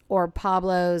business or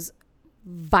Pablo's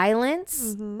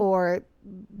violence or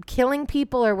killing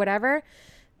people or whatever,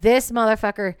 this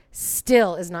motherfucker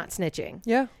still is not snitching.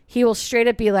 Yeah. He will straight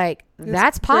up be like,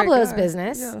 that's a great Pablo's guy.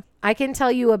 business. Yeah. I can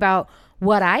tell you about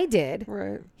what I did.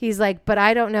 Right. He's like, but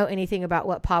I don't know anything about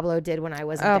what Pablo did when I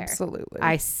wasn't there. Absolutely.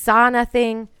 I saw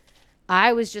nothing.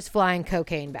 I was just flying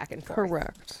cocaine back and forth.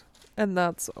 Correct. And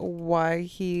that's why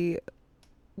he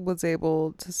was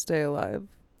able to stay alive.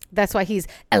 That's why he's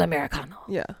El Americano.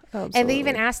 Yeah. Absolutely. And they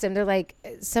even asked him, they're like,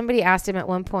 somebody asked him at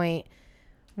one point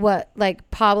what, like,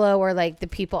 Pablo or like the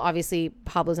people, obviously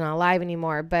Pablo's not alive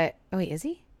anymore, but, oh wait, is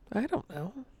he? I don't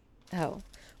know. Oh.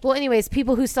 Well, anyways,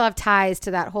 people who still have ties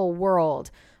to that whole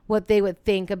world, what they would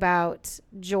think about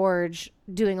George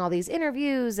doing all these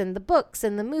interviews and the books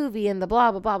and the movie and the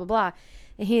blah, blah, blah, blah, blah.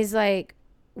 And he's like,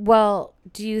 well,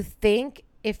 do you think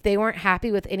if they weren't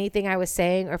happy with anything I was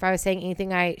saying, or if I was saying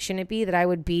anything I shouldn't be, that I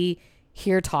would be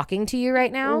here talking to you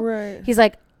right now? Right. He's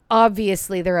like,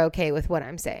 obviously they're okay with what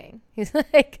I'm saying. He's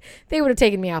like, they would have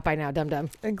taken me out by now,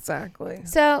 dum-dum. Exactly.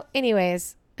 So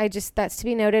anyways, that's to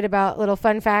be noted about little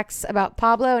fun facts about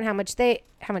Pablo and how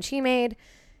much he made.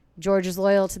 George is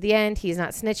loyal to the end. He's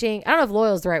not snitching. I don't know if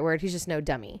loyal is the right word. He's just no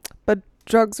dummy. But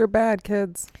drugs are bad,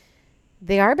 kids.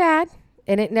 They are bad,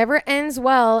 and it never ends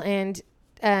well. And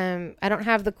I don't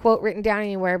have the quote written down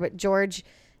anywhere, but George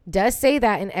does say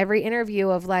that in every interview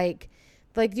of like,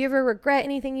 do you ever regret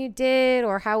anything you did,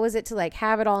 or how was it to like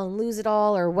have it all and lose it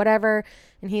all or whatever?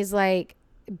 And he's like,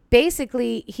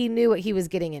 basically he knew what he was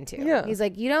getting into. Yeah. He's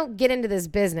like, you don't get into this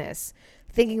business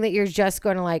thinking that you're just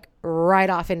going to like ride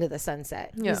off into the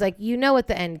sunset. Yeah. He's like, you know what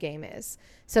the end game is.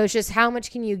 So it's just how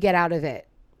much can you get out of it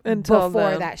Until before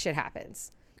then. that shit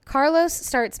happens. Carlos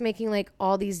starts making like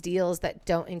all these deals that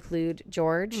don't include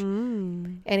George.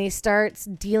 And he starts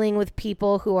dealing with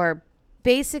people who are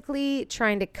basically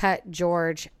trying to cut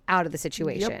George out of the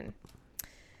situation.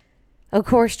 Of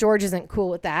course, George isn't cool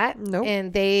with that. Nope.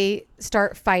 And they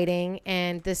start fighting,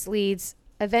 and this leads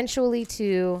eventually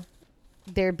to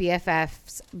their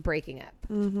BFFs breaking up.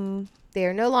 Mm-hmm. They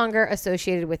are no longer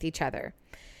associated with each other.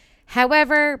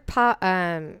 However,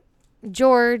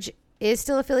 George is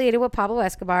still affiliated with Pablo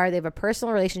Escobar. They have a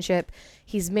personal relationship.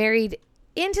 He's married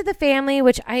into the family,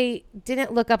 which I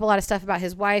didn't look up a lot of stuff about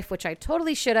his wife, which I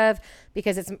totally should have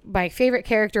because it's my favorite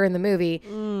character in the movie.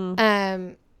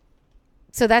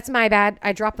 So that's my bad.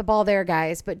 I dropped the ball there,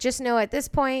 guys. But just know at this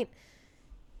point,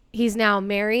 he's now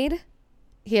married.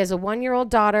 He has a 1-year-old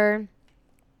daughter.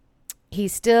 He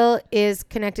still is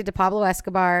connected to Pablo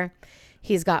Escobar.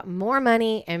 He's got more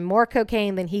money and more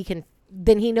cocaine than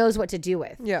he knows what to do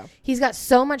with. Yeah. He's got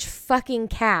so much fucking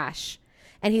cash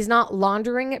and he's not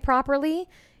laundering it properly.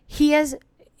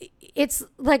 It's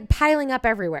like piling up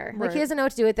everywhere. Like he doesn't know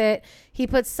what to do with it. He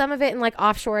puts some of it in like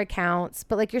offshore accounts,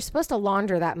 but like you're supposed to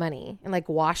launder that money and like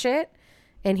wash it.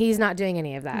 And he's not doing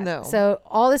any of that. No. So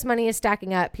all this money is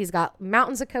stacking up. He's got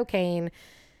mountains of cocaine,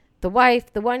 the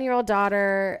wife, the 1-year-old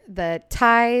daughter, the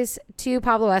ties to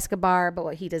Pablo Escobar. But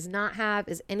what he does not have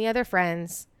is any other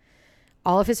friends.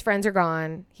 All of his friends are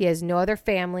gone. He has no other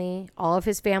family. All of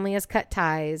his family has cut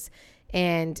ties.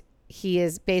 And he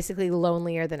is basically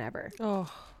lonelier than ever.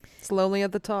 Oh, it's lonely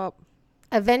at the top.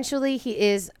 Eventually, he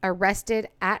is arrested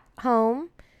at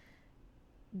home.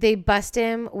 They bust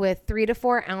him with 3 to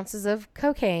 4 ounces of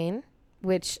cocaine,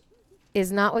 which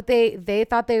is not what they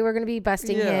thought they were going to be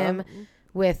busting him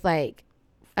with, like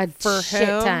a shit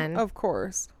ton. Of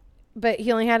course. But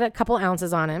he only had a couple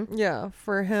ounces on him. Yeah,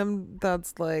 for him,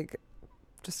 that's like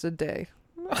just a day.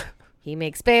 He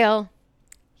makes bail.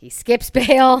 He skips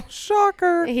bail.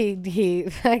 Shocker. He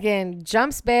fucking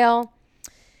jumps bail.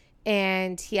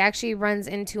 And he actually runs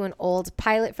into an old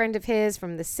pilot friend of his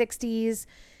from the 60s.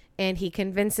 And he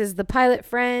convinces the pilot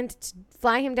friend to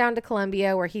fly him down to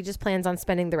Colombia, where he just plans on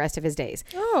spending the rest of his days.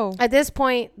 Oh. At this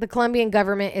point, the Colombian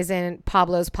government is in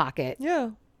Pablo's pocket.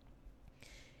 Yeah.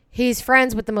 He's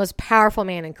friends with the most powerful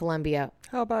man in Colombia.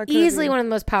 How about Easily one of the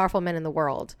most powerful men in the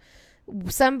world.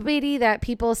 Somebody that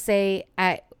people say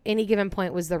at any given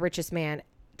point was the richest man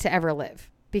to ever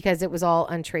live because it was all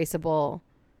untraceable,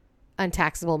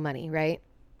 untaxable money, right?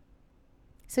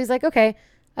 So he's like, okay,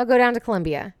 I'll go down to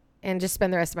Colombia and just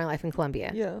spend the rest of my life in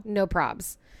Colombia. Yeah. No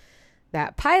probs.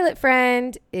 That pilot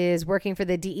friend is working for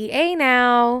the DEA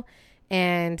now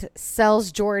and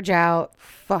sells George out.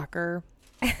 Fucker.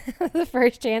 The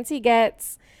first chance he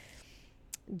gets.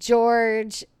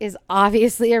 George is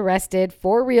obviously arrested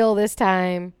for real this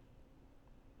time.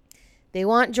 They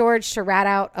want George to rat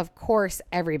out, of course,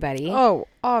 everybody. Oh,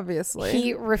 obviously.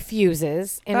 He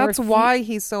refuses. And that's why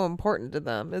he's so important to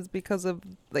them, is because of,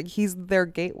 like, he's their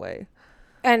gateway.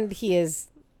 And he is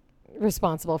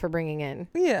responsible for bringing in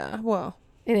an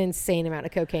insane amount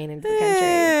of cocaine into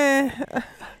the country.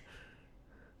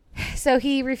 So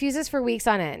he refuses for weeks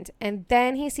on end. And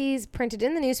then he sees printed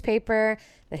in the newspaper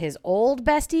that his old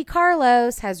bestie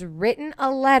Carlos has written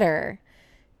a letter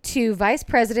to Vice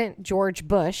President George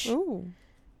Bush. Ooh.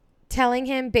 Telling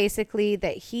him basically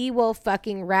that he will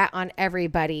fucking rat on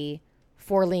everybody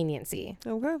for leniency.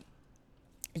 Okay.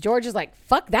 George is like,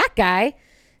 fuck that guy.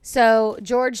 So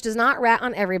George does not rat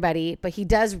on everybody, but he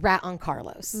does rat on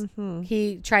Carlos. Mm-hmm.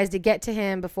 He tries to get to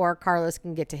him before Carlos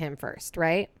can get to him first,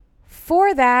 right?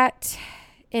 For that,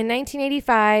 in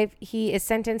 1985, he is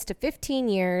sentenced to 15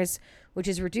 years, which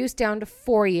is reduced down to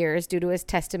 4 years due to his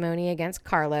testimony against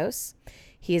Carlos.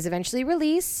 He is eventually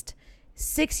released.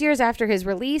 6 years after his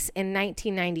release in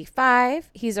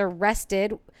 1995, he's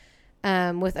arrested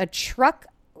with a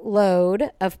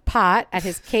truckload of pot at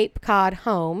his Cape Cod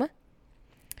home,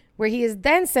 where he is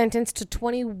then sentenced to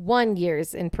 21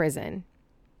 years in prison.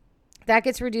 That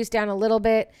gets reduced down a little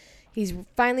bit. He's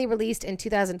finally released in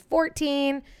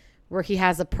 2014, where he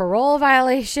has a parole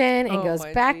violation and goes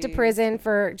back to prison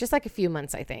for just like a few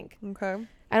months, I think. Okay.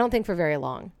 I don't think for very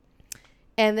long.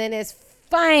 And then is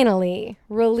finally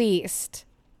released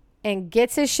and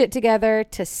gets his shit together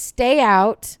to stay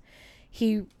out.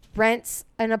 He rents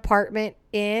an apartment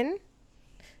in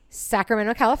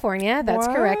Sacramento, California. That's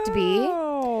correct, B.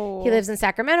 He lives in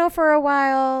Sacramento for a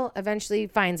while, eventually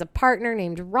finds a partner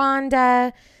named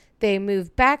Rhonda. They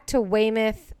move back to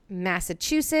Weymouth,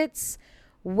 Massachusetts,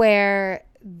 where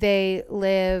they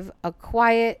live a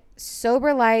quiet,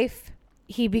 sober life.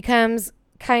 He becomes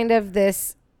kind of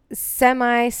this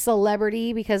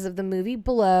semi-celebrity because of the movie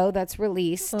Blow that's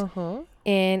released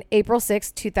in April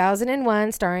 6,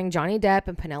 2001, starring Johnny Depp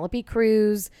and Penelope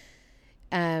Cruz.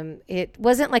 It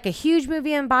wasn't like a huge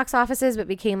movie in box offices, but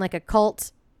became like a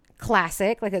cult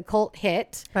classic, like a cult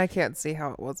hit. I can't see how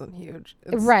it wasn't huge.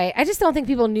 Right. I just don't think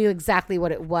people knew exactly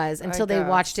what it was until they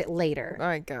watched it later.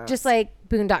 I guess. Just like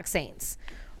Boondock Saints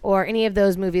or any of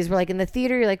those movies where like in the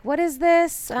theater, you're like, what is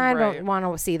this? I don't want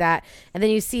to see that. And then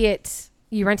you see it,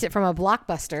 you rent it from a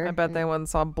Blockbuster. I bet they went and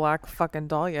saw Black fucking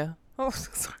Dahlia. Oh,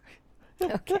 sorry.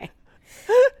 Okay.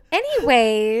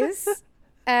 Anyways,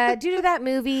 due to that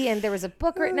movie, and there was a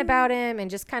book written about him, and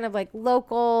just kind of like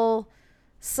local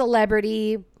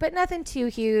celebrity, but nothing too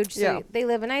huge. So Yeah. they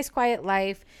live a nice, quiet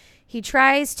life. He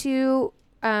tries to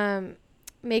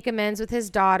make amends with his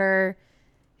daughter,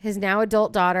 his now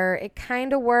adult daughter. It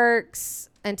kind of works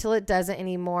until it doesn't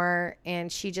anymore,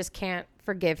 and she just can't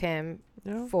forgive him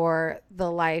for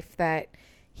the life that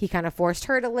he kind of forced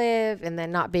her to live, and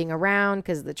then not being around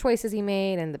because of the choices he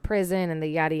made, and the prison, and the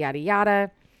yada yada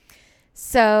yada.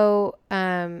 So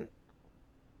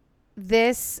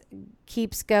this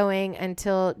keeps going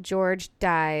until George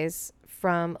dies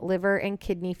from liver and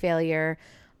kidney failure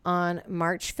on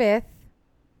March 5th,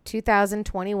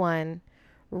 2021,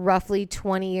 roughly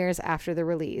 20 years after the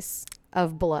release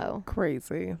of Blow.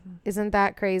 Crazy. Isn't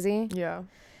that crazy? Yeah.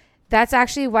 That's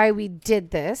actually why we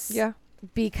did this. Yeah.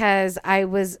 Because I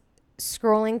was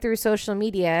scrolling through social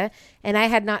media and I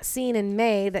had not seen in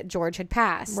May that George had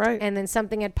passed. Right. And then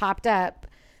something had popped up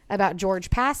about George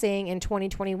passing in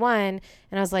 2021.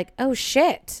 And I was like, oh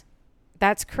shit,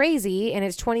 that's crazy. And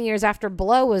it's 20 years after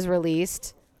Blow was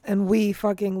released. And we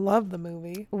fucking love the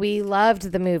movie. We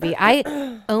loved the movie.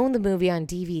 I own the movie on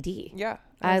DVD. Yeah.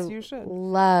 I As you should.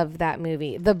 love that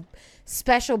movie. The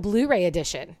special Blu-ray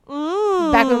edition.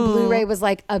 Back when Blu-ray was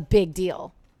like a big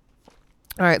deal.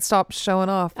 All right, stop showing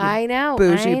off. You I know.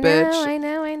 bougie I bitch. know, I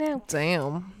know, I know.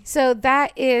 Damn. So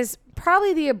that is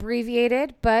probably the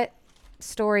abbreviated but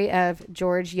story of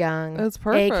George Young. That's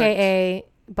perfect. AKA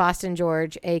Boston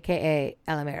George, AKA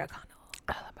El Americano.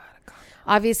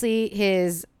 Obviously,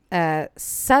 his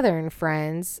Southern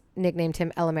friends nicknamed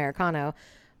him El Americano.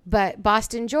 But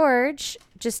Boston George,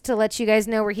 just to let you guys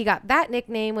know where he got that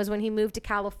nickname, was when he moved to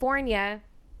California.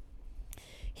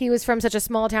 He was from such a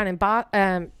small town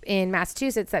in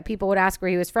Massachusetts that people would ask where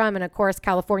he was from. And of course,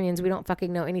 Californians, we don't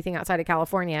fucking know anything outside of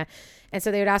California. And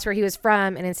so they would ask where he was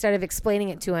from. And instead of explaining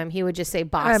it to him, he would just say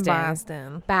Boston. I'm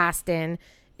Boston. Boston.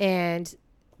 And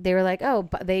they were like, oh,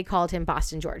 but they called him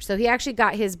Boston George. So he actually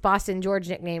got his Boston George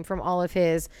nickname from all of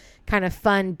his kind of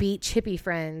fun beach hippie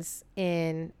friends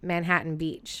in Manhattan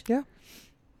Beach. Yeah.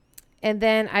 And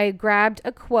then I grabbed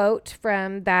a quote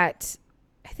from that,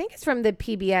 I think it's from the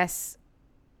PBS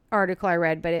article I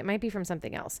read, but it might be from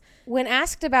something else. When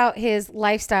asked about his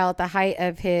lifestyle at the height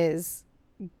of his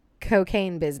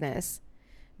cocaine business,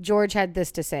 George had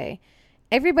this to say.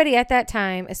 Everybody at that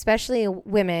time, especially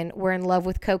women, were in love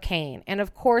with cocaine, and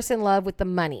of course in love with the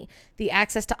money, the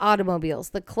access to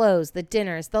automobiles, the clothes, the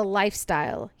dinners, the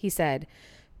lifestyle, he said.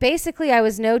 Basically, I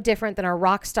was no different than a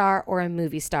rock star or a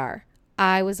movie star.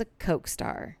 I was a coke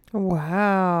star.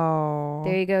 Wow.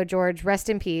 There you go, George. Rest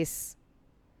in peace.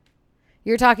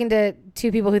 You're talking to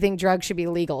two people who think drugs should be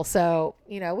legal, so,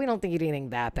 we don't think you do anything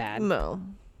that bad. No.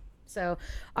 So,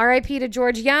 R.I.P. to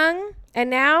George Young, and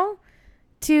now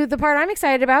to the part I'm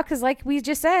excited about, because like we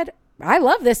just said, I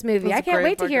love this movie. It's I a can't great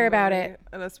wait to hear fucking about movie. it.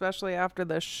 And especially after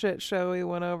the shit show we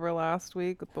went over last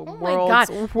week with the Oh world's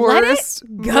my God. worst.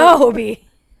 Let it go, B.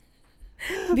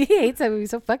 B hates that movie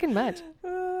so fucking much.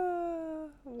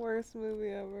 Worst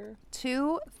movie ever.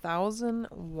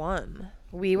 2001.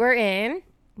 We were in.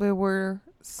 We were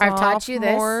I've taught you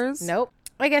sophomores. this. Nope.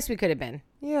 I guess we could have been.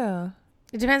 Yeah.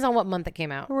 It depends on what month it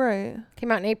came out. Right.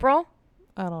 Came out in April.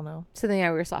 I don't know. So then, yeah,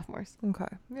 we were sophomores. Okay.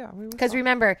 Yeah. We were Because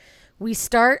remember, we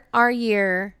start our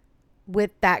year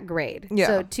with that grade. Yeah.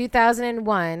 So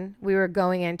 2001, we were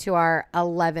going into our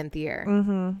 11th year.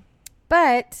 Mm-hmm.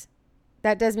 But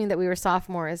that does mean that we were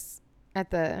sophomores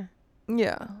at the,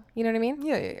 Yeah. you know what I mean?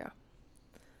 Yeah.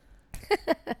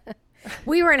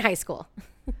 We were in high school.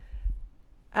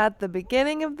 At the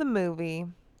beginning of the movie,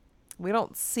 we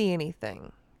don't see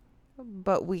anything,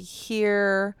 but we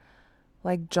hear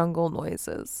like jungle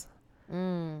noises.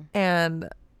 And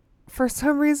for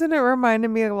some reason, it reminded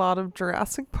me a lot of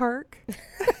Jurassic Park.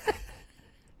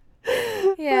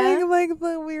 Yeah. Like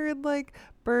the weird like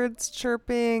birds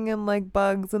chirping and like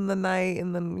bugs in the night,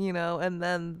 and then and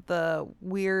then the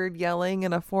weird yelling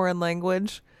in a foreign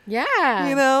language.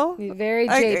 Yeah. Very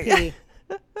JP.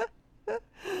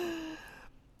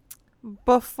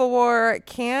 Before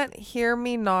Can't Hear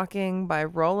Me Knocking by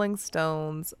Rolling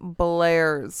Stones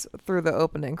blares through the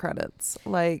opening credits.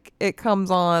 Like, it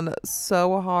comes on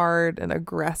so hard and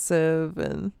aggressive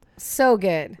and So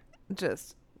good.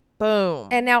 just boom.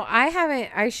 And now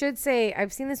I should say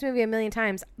I've seen this movie a million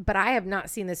times, but I have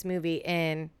not seen this movie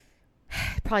in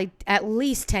probably at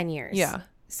least 10 years. Yeah.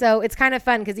 So it's kind of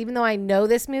fun because even though I know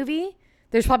this movie,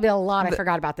 there's probably a lot I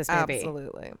forgot about this movie.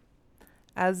 Absolutely.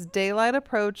 As daylight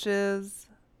approaches,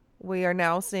 we are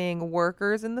now seeing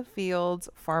workers in the fields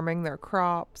farming their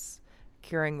crops,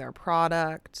 curing their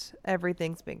product.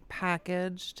 Everything's being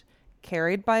packaged.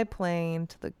 carried by plane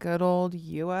to the good old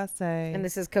USA. And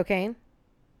this is cocaine?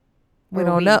 We Or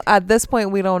don't weed? know. At this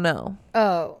point, we don't know.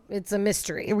 Oh, it's a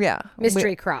mystery. Yeah.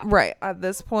 Mystery crop. Right. At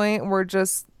this point, we're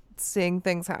just seeing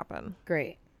things happen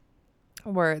Great.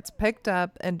 where it's picked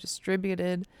up and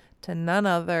distributed to none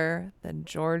other than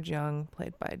George Young,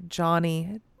 played by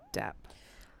Johnny Depp.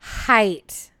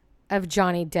 Height of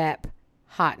Johnny Depp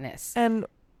hotness. And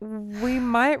we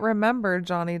might remember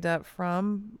Johnny Depp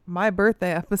from my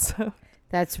birthday episode,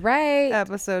 That's right.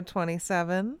 episode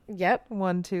 27. Yep.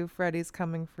 1-2, Freddy's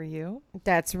Coming for You.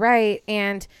 That's right.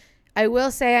 And I will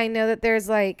say, I know that there's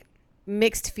like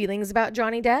mixed feelings about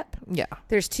Johnny Depp. Yeah.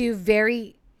 There's two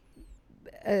very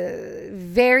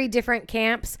different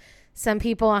camps. Some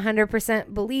people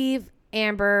 100% believe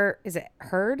Amber, is it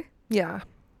Heard? Yeah.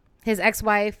 His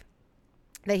ex-wife,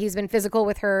 that he's been physical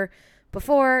with her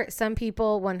before. Some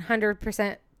people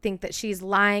 100% think that she's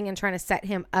lying and trying to set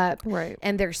him up. Right.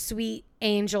 And their sweet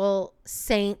angel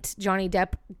saint Johnny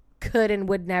Depp could and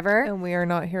would never. And we are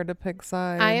not here to pick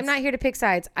sides. I am not here to pick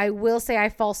sides. I will say I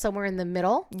fall somewhere in the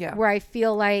middle. Yeah. Where I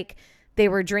feel like they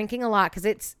were drinking a lot,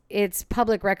 because it's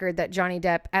public record that Johnny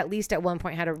Depp, at least at one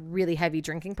point, had a really heavy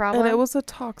drinking problem. And it was a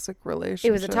toxic relationship.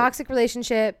 It was a toxic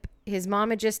relationship. His mom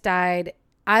had just died.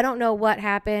 I don't know what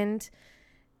happened.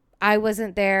 I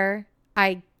wasn't there.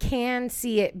 I can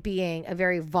see it being a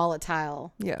very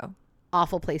volatile, Yeah.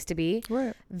 awful place to be.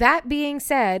 Right. That being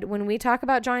said, when we talk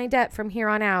about Johnny Depp from here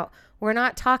on out, we're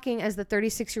not talking as the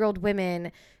 36-year-old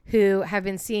women who have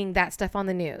been seeing that stuff on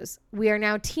the news. We are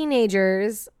now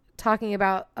teenagers talking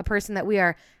about a person that we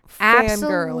are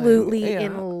absolutely yeah.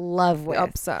 in love with.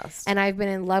 Obsessed. And I've been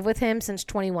in love with him since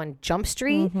 21 Jump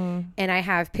Street. And I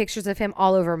have pictures of him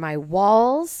all over my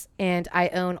walls. And I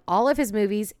own all of his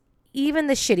movies, even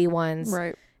the shitty ones.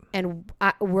 Right. And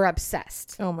we're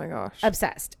obsessed. Oh my gosh.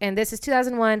 Obsessed. And this is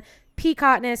 2001. Peak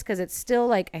hotness, because it's still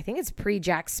like, I think it's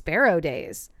pre-Jack Sparrow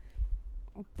days.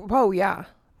 Oh yeah.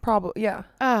 Probably. Yeah.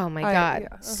 Oh my God.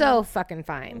 yeah. So fucking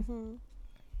fine.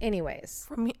 Anyways.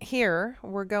 From here,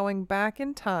 we're going back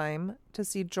in time to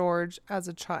see George as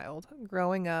a child,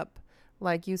 growing up,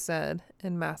 like you said,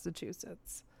 in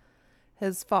Massachusetts.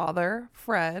 His father,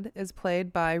 Fred, is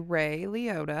played by Ray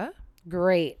Liotta.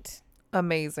 Great.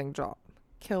 Amazing job.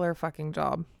 Killer fucking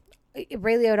job.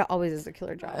 Ray Liotta always is a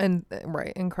killer job. And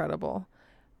right, incredible.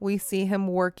 We see him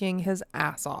working his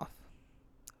ass off,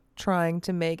 trying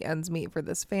to make ends meet for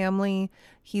this family.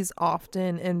 He's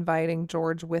often inviting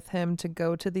George with him to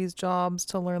go to these jobs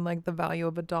to learn like the value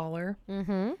of $1.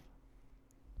 Mm-hmm.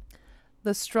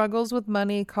 The struggles with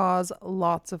money cause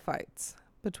lots of fights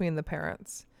between the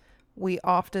parents. We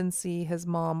often see his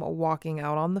mom walking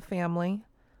out on the family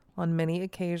on many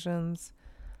occasions.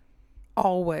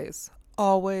 Always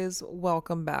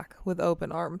welcome back with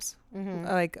open arms. Mm-hmm.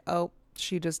 Like, oh,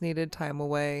 she just needed time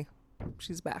away.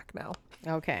 She's back now.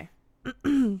 Okay.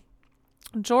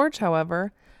 George,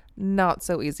 however, not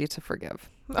so easy to forgive.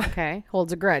 Okay.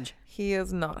 Holds a grudge. He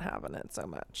is not having it so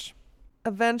much.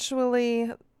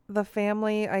 Eventually, the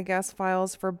family, I guess,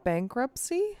 files for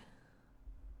bankruptcy.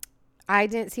 I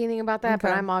didn't see anything about that, but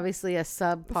Okay. I'm obviously a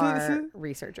subpar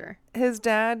researcher. His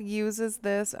dad uses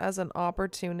this as an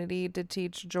opportunity to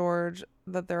teach George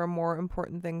that there are more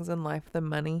important things in life than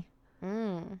money.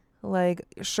 Like,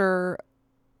 sure,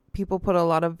 people put a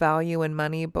lot of value in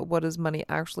money, but what is money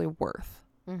actually worth?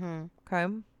 Mm-hmm.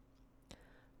 Okay.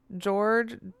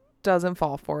 George doesn't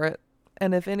fall for it.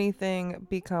 And if anything,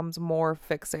 becomes more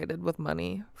fixated with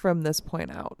money from this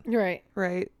point out. Right.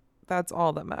 Right? That's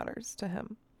all that matters to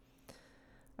him.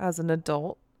 As an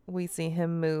adult, we see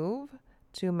him move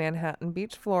to Manhattan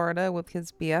Beach, Florida with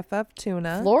his BFF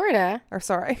Tuna. Florida?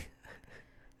 Sorry.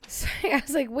 Sorry, I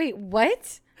was like, wait,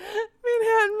 what?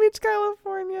 Manhattan Beach,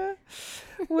 California.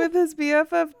 With his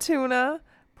BFF Tuna,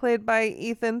 played by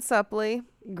Ethan Suplee.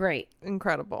 Great.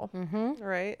 Incredible. Mm-hmm.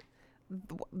 Right?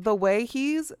 The way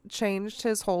he's changed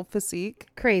his whole physique.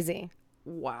 Crazy.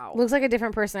 Wow. Looks like a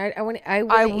different person. I wouldn't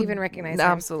would even recognize him.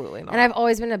 Absolutely not. And I've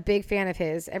always been a big fan of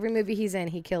his. Every movie he's in,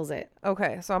 he kills it.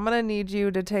 Okay, so I'm going to need you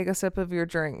to take a sip of your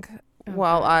drink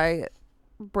while I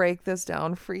break this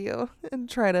down for you and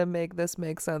try to make this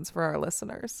make sense for our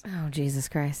listeners. Oh, Jesus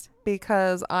Christ.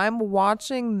 Because I'm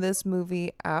watching this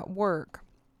movie at work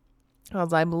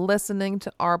as I'm listening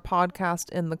to our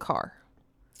podcast in the car.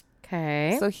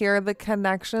 Okay. So here are the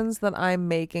connections that I'm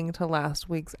making to last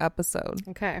week's episode.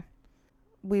 Okay.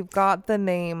 We've got the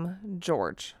name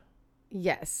George.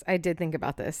 Yes, I did think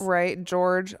about this. Right?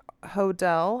 George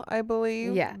Hodel, I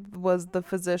believe, Yeah. was the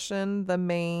physician, the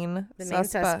main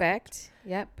suspect.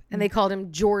 Yep. And they called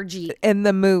him Georgie in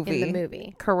the movie. in the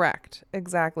movie. Correct.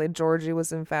 Exactly. Georgie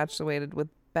was infatuated with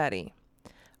Betty.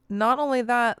 not only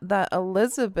that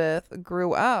Elizabeth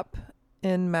grew up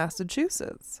in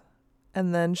Massachusetts.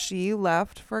 And then she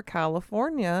left for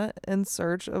California in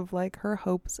search of like her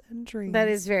hopes and dreams. That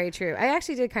is very true. I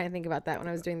actually did kind of think about that when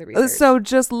I was doing the research. So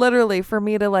just literally for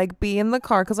me to like be in the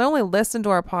car, because I only listen to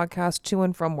our podcast to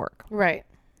and from work. Right.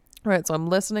 Right. So I'm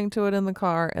listening to it in the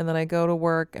car, and then I go to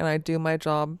work and I do my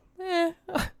job. Yeah.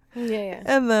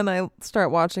 And then I start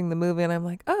watching the movie and I'm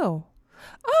like, oh.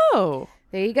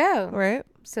 There you go. Right.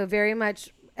 So very much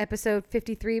episode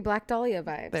 53 Black Dahlia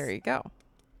vibes. There you go.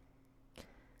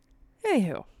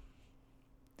 Anywho,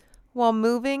 while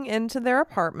moving into their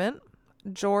apartment,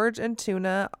 George and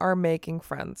Tuna are making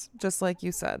friends, just like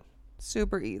you said.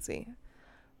 Super easy.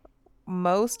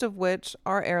 Most of which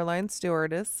are airline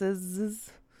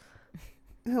stewardesses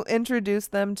who introduce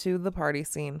them to the party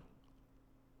scene.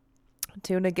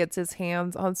 Tuna gets his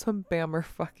hands on some Bammer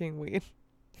fucking weed.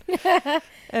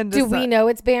 And do we know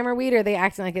it's Bammer weed, or are they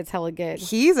acting like it's hella good?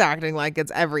 He's acting like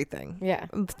it's everything. Yeah.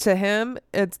 To him,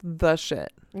 it's the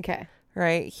shit. Okay.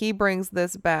 Right? He brings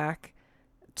this back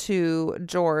to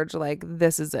George like,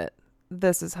 this is it.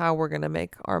 This is how we're going to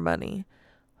make our money.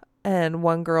 And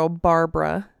one girl,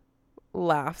 Barbara,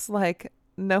 laughs like,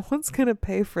 no one's going to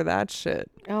pay for that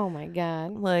shit. Oh my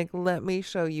God. Like, let me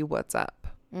show you what's up.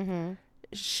 Mm-hmm.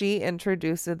 She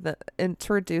introduces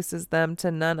them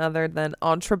to none other than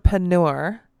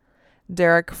entrepreneur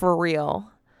Derek For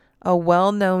Real, a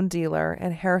well-known dealer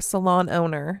and hair salon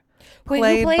owner. Wait,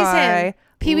 played who plays by him?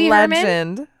 Pee Wee Herman?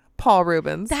 legend Paul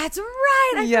Rubens. That's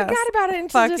right. I Yes. forgot about it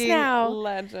until just Fucking now.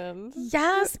 legend.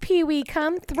 Yes, Pee Wee,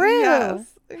 come through. Yes.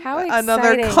 How exciting.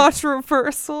 Another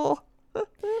controversial. I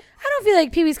don't feel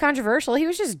like Pee Wee's controversial. He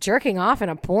was just jerking off in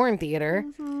a porn theater.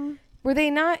 Mm-hmm. Were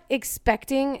they not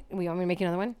expecting... We want me to make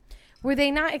another one? Were they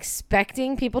not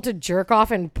expecting people to jerk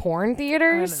off in porn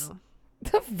theaters? I know.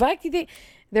 The fuck you think?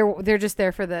 They're just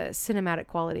there for the cinematic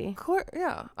quality.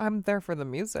 Yeah, I'm there for the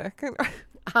music.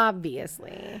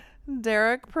 Obviously.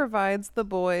 Derek provides the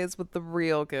boys with the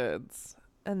real goods,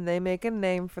 and they make a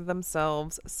name for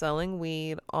themselves selling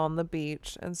weed on the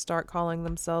beach and start calling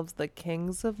themselves the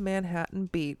Kings of Manhattan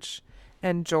Beach.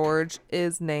 And George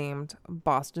is named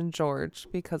Boston George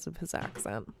because of his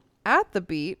accent. At the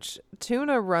beach,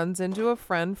 Tuna runs into a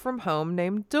friend from home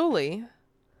named Dooley.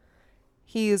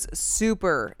 He's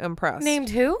super impressed. Named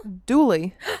who?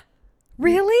 Dooley.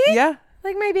 Really? Yeah.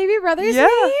 Like my baby brother's Yeah.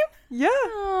 name? Yeah.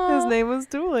 Aw. His name was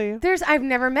Dooley. I've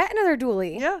never met another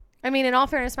Dooley. Yeah. I mean, in all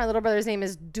fairness, my little brother's name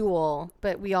is Duel,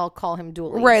 but we all call him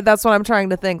Dooley. Right. That's what I'm trying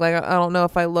to think. Like, I don't know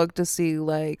if I look to see,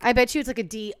 like. I bet you it's like a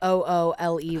Dooley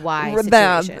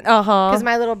That, situation. uh-huh. Because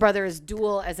my little brother is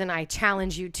Duel, as in I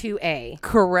challenge you to A.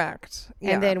 Correct.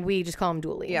 Yeah. And then we just call him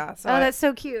Dooley. Yeah, so that's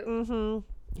so cute. Mm-hmm.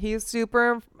 He's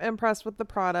super impressed with the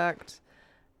product.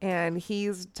 And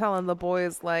he's telling the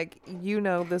boys, like,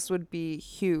 this would be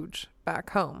huge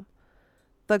back home.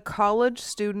 The college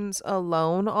students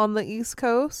alone on the East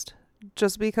Coast,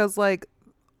 just because, like,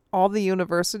 all the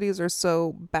universities are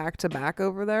so back to back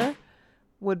over there,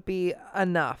 would be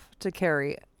enough to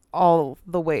carry all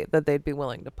the weight that they'd be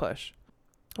willing to push.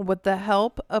 With the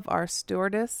help of our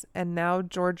stewardess and now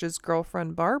George's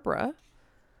girlfriend, Barbara,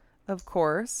 of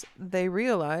course, they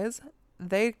realize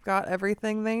they got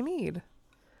everything they need.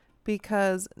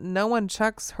 Because no one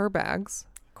checks her bags.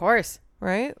 Of course.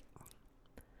 Right?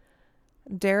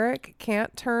 Derek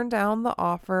can't turn down the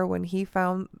offer when he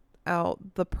found out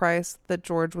the price that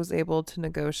George was able to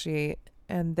negotiate,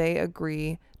 and they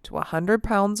agree to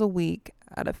 £100 a week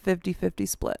at a 50-50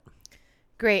 split.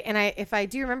 Great. And if I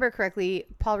do remember correctly,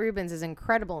 Paul Rubens is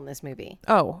incredible in this movie.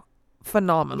 Oh,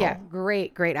 phenomenal. Yeah,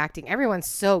 great acting. Everyone's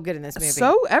so good in this movie.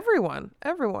 So everyone.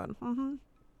 Mm-hmm.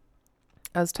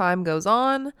 As time goes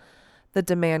on, the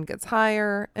demand gets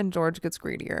higher and George gets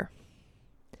greedier.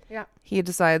 Yeah. He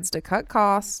decides to cut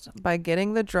costs by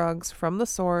getting the drugs from the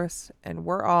source, and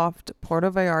we're off to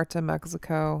Puerto Vallarta,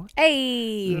 Mexico.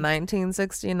 Hey!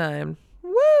 1969.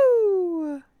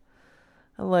 Woo!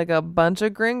 Like a bunch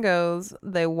of gringos,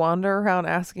 they wander around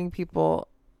asking people,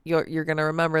 you're going to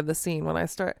remember the scene when I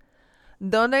start,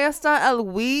 ¿Dónde está el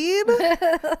weed?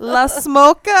 La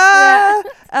smoca? Yeah.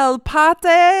 El pate?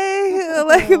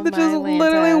 Like, Oh, they're just my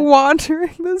literally Lanta.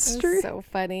 wandering the That's street. so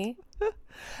funny.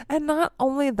 And not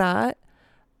only that,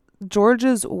 George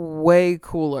is way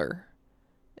cooler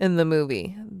in the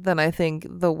movie than I think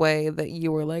the way that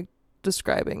you were like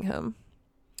describing him.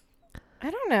 I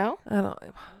don't know.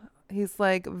 He's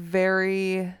like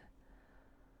very,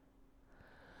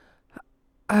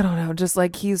 I don't know, just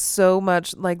like he's so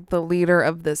much like the leader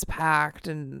of this pact.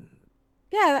 And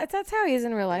Yeah, that's how he is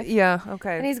in real life. yeah, And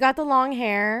okay. he's got the long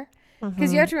hair.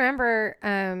 Because you have to remember,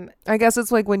 I guess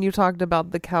it's like when you talked about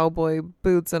the cowboy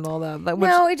boots and all that.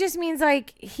 no, it just means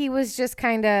like he was just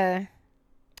kind of,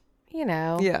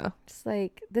 yeah. just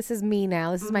like, this is me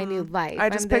now. This is my new life. I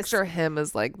just picture him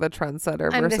as like the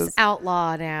trendsetter I'm versus this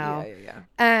outlaw now.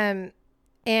 Yeah.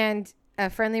 And a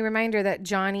friendly reminder that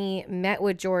Johnny met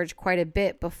with George quite a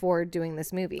bit before doing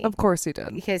this movie. Of course he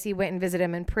did. Because he went and visited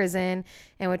him in prison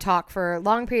and would talk for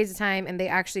long periods of time. And they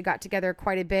actually got together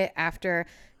quite a bit after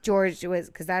George was,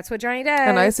 because that's what Johnny does.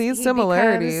 And I see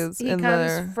similarities he in becomes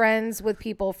there. friends with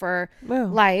people for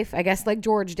life, I guess, like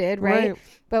George did, right?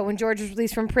 But when George was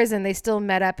released from prison, they still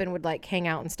met up and would like hang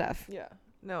out and stuff. Yeah.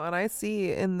 No, and I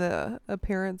see in the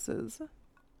appearances.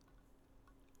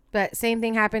 But same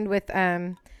thing happened with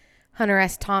Hunter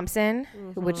S. Thompson,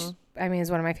 which I mean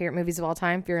is one of my favorite movies of all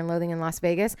time, Fear and Loathing in Las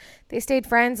Vegas. They stayed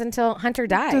friends until Hunter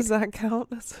died. Does that count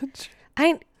as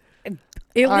a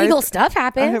illegal stuff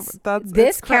happens.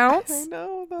 This counts. I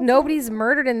know. Nobody's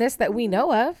murdered in this that we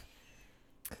know of.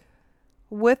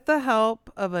 With the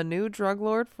help of a new drug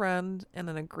lord friend and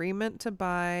an agreement to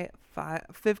buy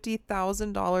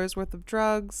 $50,000 worth of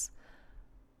drugs,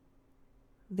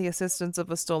 the assistance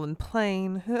of a stolen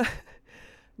plane,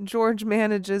 George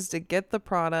manages to get the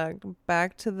product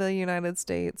back to the United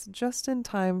States just in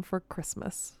time for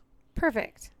Christmas.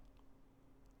 Perfect.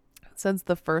 Since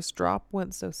the first drop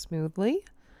went so smoothly,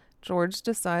 George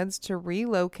decides to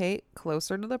relocate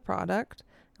closer to the product,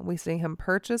 and we see him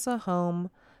purchase a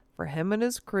home for him and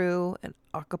his crew in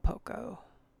Acapulco.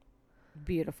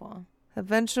 Beautiful.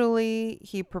 Eventually,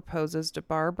 he proposes to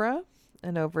Barbara,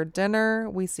 and over dinner,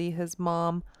 we see his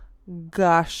mom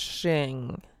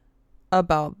gushing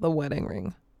about the wedding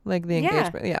ring, like the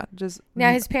engagement. Yeah, just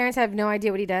now his parents have no idea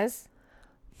what he does.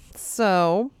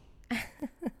 So,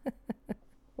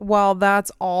 while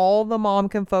that's all the mom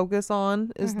can focus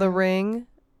on is the ring,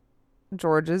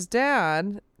 George's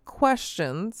dad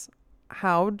questions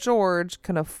how George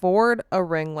can afford a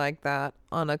ring like that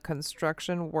on a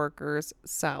construction worker's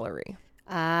salary.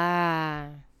 Ah.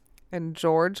 And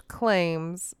George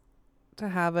claims to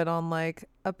have it on like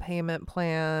a payment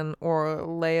plan or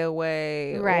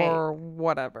layaway or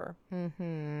whatever.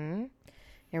 Mm-hmm.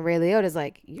 And Ray Liotta's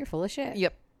like, you're full of shit.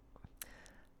 Yep.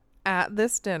 At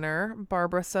this dinner,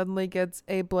 Barbara suddenly gets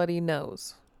a bloody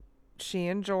nose. She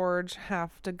and George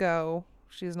have to go.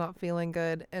 She's not feeling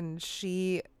good. And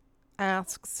she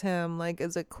asks him, like,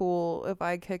 is it cool if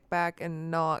I kick back and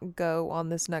not go on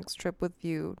this next trip with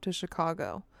you to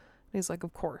Chicago? And he's like,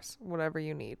 of course, whatever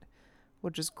you need.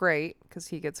 Which is great because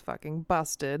he gets fucking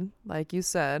busted, like you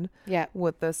said,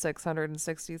 with the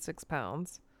 666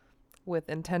 pounds with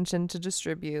intention to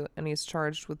distribute, and he's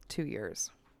charged with 2 years.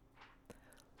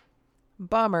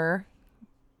 Bummer.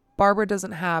 Barbara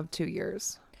doesn't have 2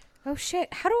 years. Oh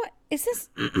shit. Is this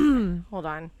hold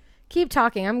on. Keep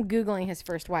talking. I'm Googling his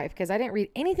first wife because I didn't read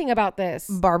anything about this.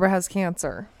 Barbara has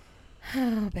cancer.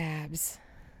 Oh, Babs.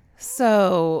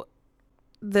 So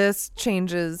this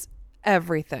changes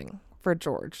everything for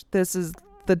George. This is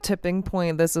the tipping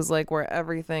point. This is like where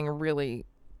everything really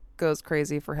goes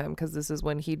crazy for him, because this is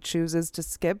when he chooses to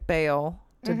skip bail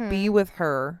to be with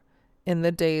her in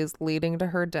the days leading to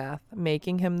her death,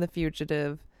 making him the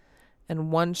fugitive.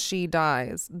 And once she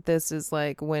dies, this is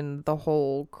like when the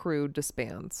whole crew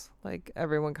disbands. Like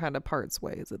everyone kind of parts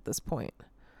ways at this point.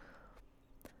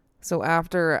 So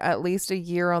after at least a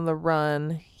year on the run,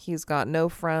 he's got no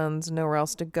friends, nowhere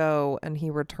else to go, and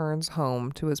he returns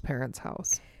home to his parents'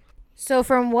 house. So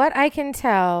from what I can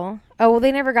tell, oh, well,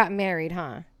 they never got married,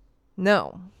 huh?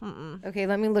 No. Okay,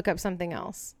 let me look up something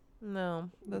else. No,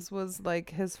 this was like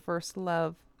his first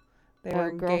love. They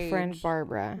were girlfriend engaged.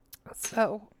 Barbara.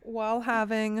 So while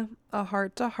having a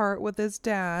heart-to-heart with his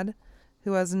dad,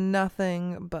 who has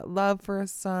nothing but love for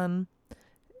his son,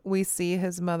 we see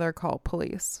his mother call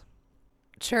police.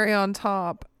 Cherry on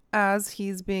top, as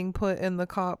he's being put in the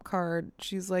cop car,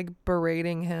 she's like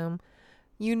berating him.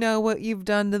 You know what you've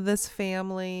done to this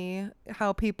family,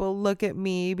 how people look at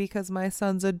me because my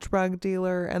son's a drug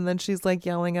dealer. And then she's like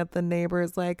yelling at the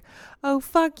neighbors like, oh,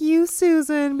 fuck you,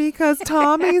 Susan, because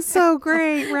Tommy's so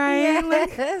great, right?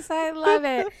 Yes, I love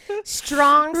it.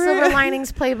 Strong Silver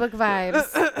Linings Playbook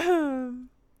vibes.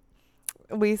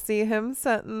 We see him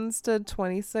sentenced to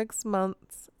 26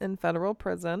 months in federal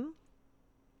prison.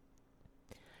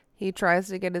 He tries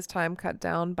to get his time cut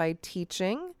down by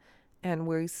teaching, and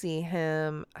we see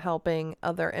him helping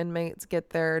other inmates get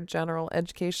their general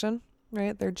education,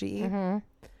 right? Their GE. Mm-hmm.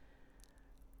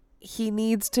 He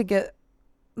needs to get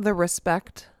the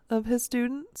respect of his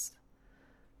students.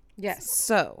 Yes.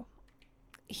 So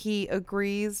he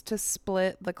agrees to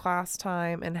split the class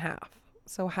time in half.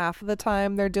 So half of the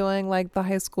time they're doing like the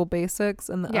high school basics,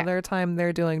 and the Yeah. other time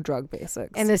they're doing drug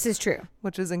basics. And this is true.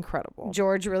 which is incredible.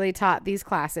 George really taught these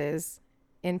classes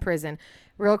in prison.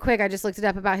 Real quick, I just looked it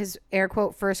up about his air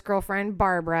quote first girlfriend,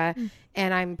 Barbara,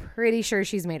 and I'm pretty sure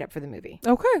she's made up for the movie.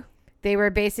 Okay. They were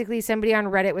basically, somebody on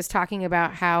Reddit was talking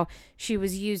about how she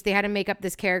was used, they had to make up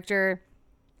this character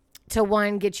to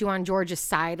one, get you on George's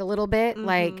side a little bit,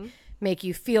 like make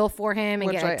you feel for him and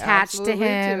Which get I attached to absolutely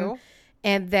him. do.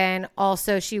 And then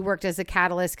also she worked as a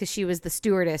catalyst because she was the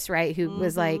stewardess, right? Who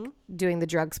was like doing the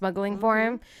drug smuggling for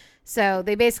him. So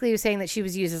they basically were saying that she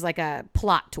was used as like a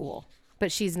plot tool,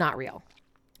 but she's not real.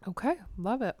 Okay.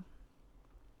 Love it.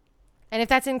 And if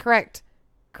that's incorrect,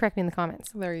 correct me in the comments.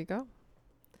 There you go.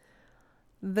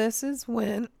 This is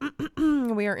when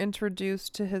we are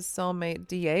introduced to his cellmate,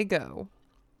 Diego.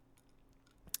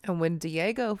 And when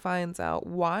Diego finds out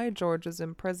why George is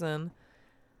in prison,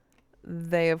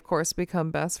 they, of course, become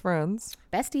best friends.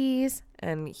 Besties.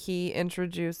 And he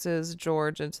introduces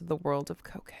George into the world of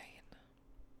cocaine.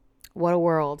 What a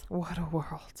world. What a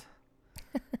world.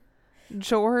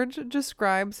 George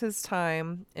describes his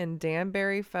time in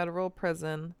Danbury Federal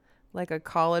Prison like a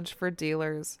college for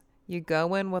dealers. You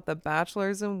go in with a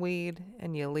bachelor's in weed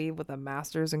and you leave with a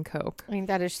master's in coke. I mean,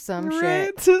 that is some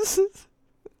Right? shit.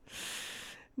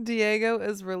 Diego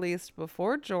is released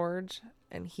before George,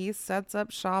 and he sets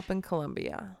up shop in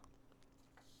Colombia.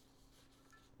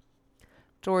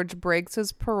 George breaks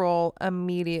his parole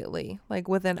immediately, like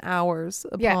within hours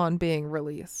upon being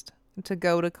released, to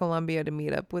go to Colombia to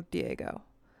meet up with Diego.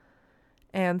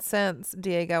 And since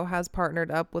Diego has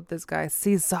partnered up with this guy,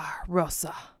 Cesar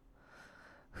Rosa,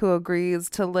 who agrees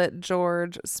to let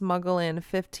George smuggle in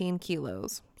 15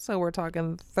 kilos. So we're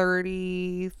talking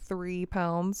 33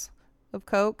 pounds of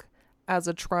coke as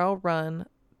a trial run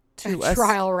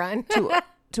Trial run.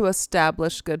 to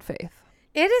establish good faith.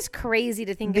 It is crazy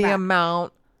to think The about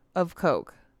amount of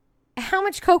coke. how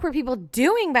much coke were people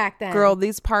doing back then. Girl,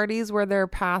 these parties where they're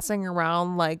passing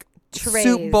around like Trays.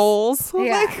 soup bowls.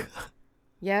 Yeah. Like,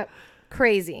 Yep.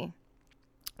 Crazy.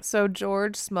 so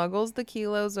George smuggles the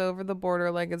kilos over the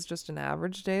border like it's just an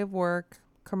average day of work.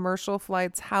 Commercial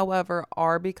flights, however,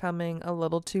 are becoming a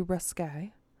little too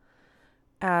risque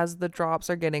as the drops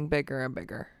are getting bigger and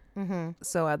bigger.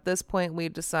 So at this point, we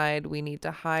decide we need to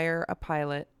hire a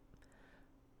pilot.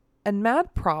 And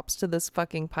mad props to this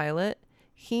fucking pilot.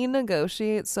 He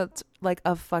negotiates such like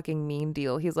a fucking mean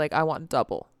deal. He's like, I want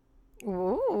double.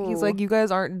 Ooh. He's like, you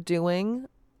guys aren't doing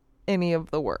any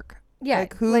of the work. Yeah.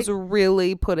 Like, who's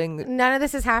really putting none of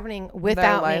this is happening their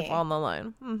without life me. on the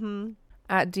line?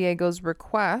 At Diego's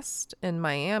request in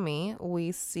Miami,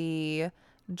 we see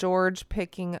George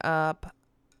picking up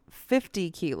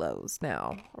 50 kilos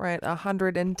now, right?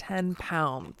 110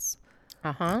 pounds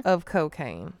of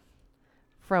cocaine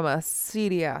from a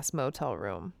seedy ass motel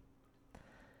room.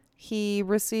 He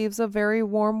receives a very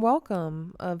warm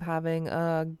welcome of having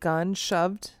a gun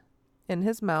shoved in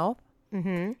his mouth.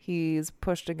 He's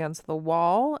pushed against the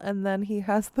wall, and then he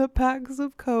has the bags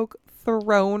of coke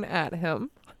thrown at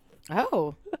him.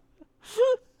 Oh.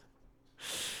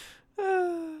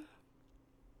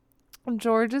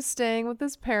 George is staying with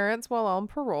his parents while on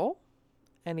parole,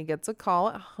 and he gets a call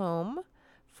at home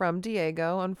from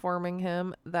Diego informing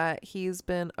him that he's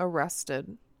been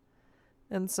arrested.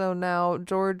 And so now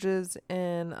George is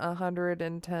in a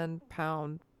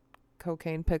 110-pound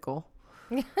cocaine pickle.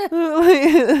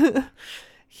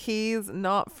 He's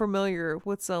not familiar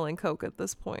with selling coke at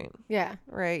this point. Yeah.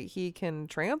 Right? He can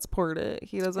transport it.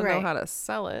 He doesn't know Right. how to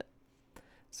sell it.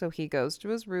 So he goes to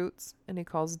his roots and he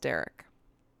calls Derek.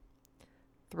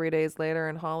 3 days later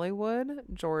in Hollywood,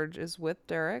 George is with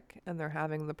Derek and they're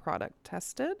having the product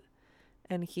tested.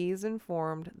 And he's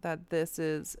informed that this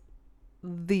is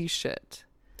the shit.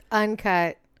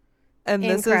 Uncut. And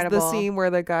this is the Incredible. scene where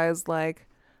the guy's like,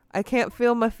 I can't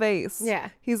feel my face. Yeah.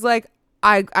 He's like,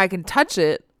 I can touch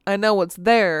it. I know it's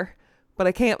there, but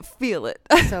I can't feel it.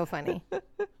 So funny.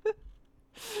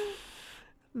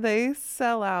 They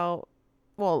sell out.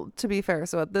 Well, to be fair,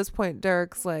 so at this point,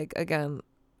 Derek's like, again,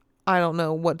 I don't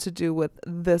know what to do with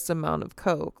this amount of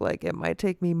coke. Like, it might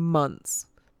take me months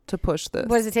to push this.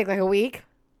 What does it take, like a week?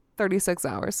 36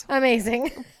 hours.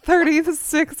 Amazing.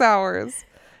 36 hours.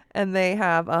 And they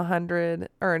have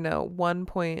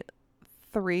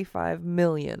 1.35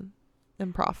 million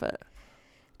in profit.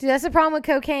 Dude, that's the problem with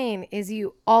cocaine is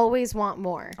you always want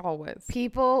more. Always.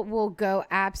 People will go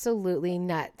absolutely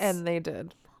nuts. And they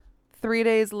did. 3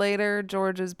 days later,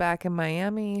 George is back in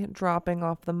Miami, dropping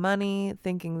off the money,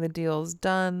 thinking the deal's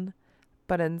done.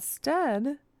 But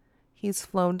instead, he's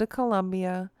flown to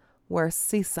Colombia, where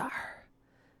Cesar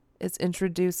is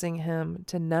introducing him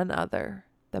to none other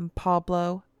than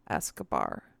Pablo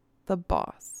Escobar, the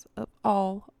boss of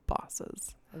all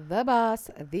bosses. The boss,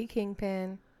 the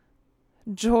kingpin.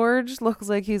 George looks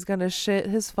like he's going to shit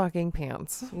his fucking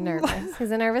pants. Nervous.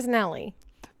 He's a nervous Nelly.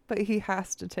 But he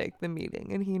has to take the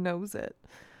meeting, and he knows it.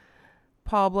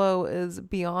 Pablo is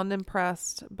beyond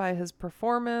impressed by his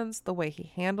performance, the way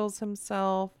he handles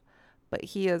himself, but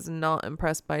he is not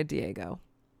impressed by Diego.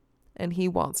 And he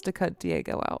wants to cut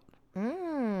Diego out.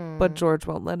 But George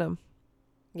won't let him.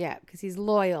 Yeah, because he's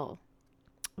loyal.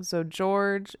 So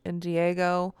George and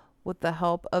Diego, with the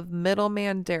help of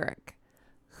middleman Derek,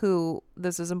 who,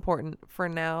 this is important, for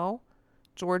now,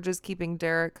 George is keeping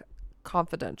Derek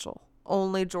confidential.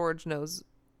 Only George knows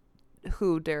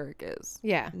who Derek is.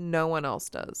 Yeah. No one else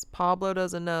does. Pablo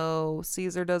doesn't know.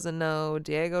 Caesar doesn't know.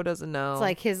 Diego doesn't know. It's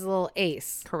like his little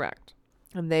ace. Correct.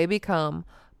 And they become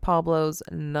Pablo's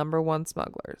 #1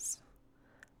 smugglers.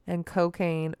 And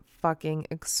cocaine fucking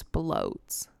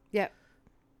explodes. Yep.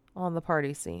 On the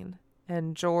party scene.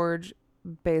 And George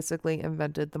basically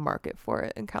invented the market for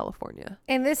it in California.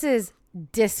 And this is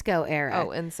disco era.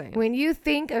 Oh, insane. When you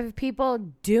think of people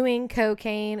doing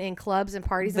cocaine in clubs and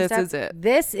parties and This stuff, is it.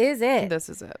 This is it. This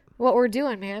is it. What we're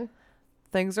doing, man.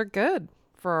 Things are good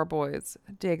for our boys.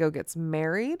 Diego gets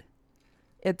married.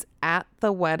 It's at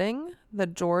the wedding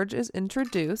that George is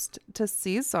introduced to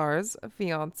Cesar's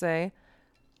fiance.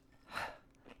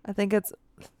 I think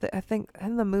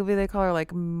in the movie they call her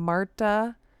like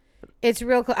Marta. It's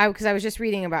real cool because I was just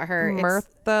reading about her.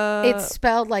 Mirtha. It's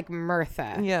spelled like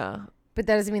Mirtha. Yeah. But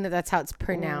that doesn't mean that that's how it's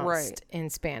pronounced Right. in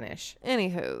Spanish.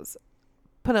 Anywho's,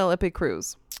 Penelope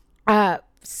Cruz.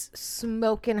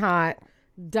 Smoking hot,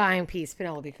 dime piece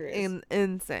Penelope Cruz.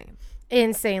 Insane.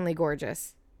 Insanely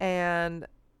gorgeous. And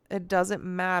it doesn't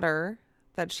matter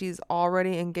that she's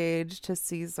already engaged to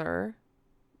Caesar.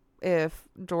 If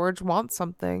George wants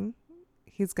something,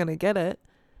 he's going to get it.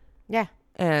 Yeah.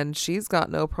 And she's got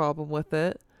no problem with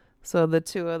it. So the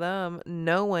two of them,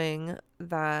 knowing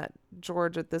that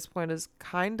George at this point is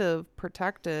kind of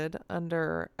protected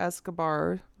under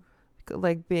Escobar,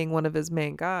 like being one of his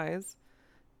main guys,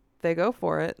 they go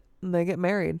for it and they get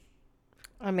married.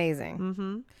 Amazing.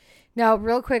 Mm-hmm. Now,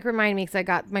 real quick, remind me because I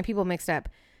got my people mixed up.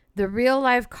 The real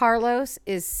life Carlos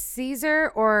is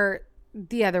Caesar or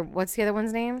the other? What's the other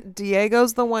one's name?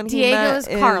 Diego's the one he met Diego's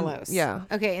Carlos. Yeah.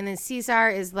 Okay, and then Cesar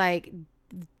is like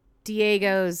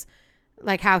Diego's,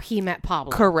 like how he met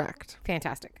Pablo. Correct.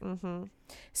 Fantastic. Mm-hmm.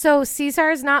 So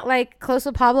Cesar is not like close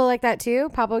with Pablo like that too?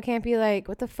 Pablo can't be like,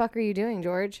 what the fuck are you doing,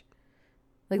 George?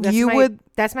 Like that's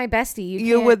that's my bestie.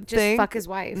 You can't would just think, fuck his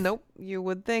wife. Nope. You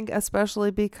would think,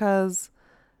 especially because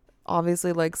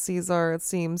obviously like Caesar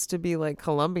seems to be like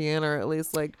Colombian or at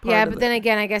least like part of then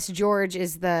again, I guess George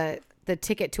is the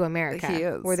ticket to America. He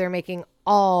is. Where they're making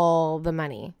all the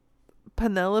money.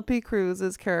 Penelope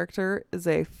Cruz's character is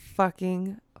a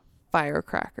fucking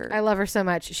firecracker. I love her so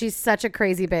much. She's such a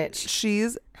crazy bitch.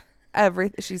 She's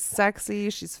everything. She's sexy.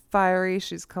 She's fiery.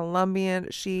 She's Colombian.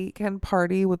 She can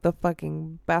party with the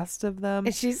fucking best of them.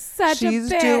 And she's such a bitch. She's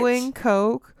doing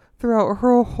coke throughout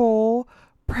her whole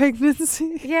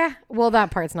pregnancy. Yeah. Well, that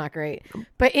part's not great.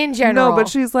 But in general. No, but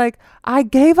she's like, I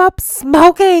gave up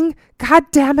smoking. God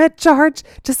damn it, George.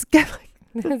 Just get like.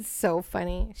 That's so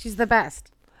funny. She's the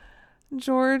best.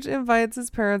 George invites his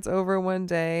parents over one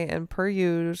day, and per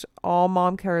usual, all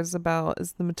mom cares about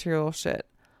is the material shit.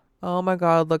 Oh my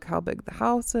God, look how big the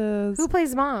house is. Who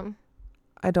plays mom?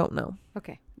 I don't know.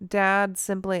 Okay. Dad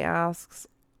simply asks,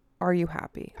 are you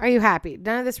happy? Are you happy?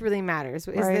 None of this really matters.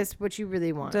 Is Right. this what you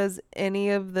really want? Does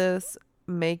any of this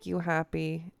make you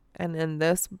happy? And in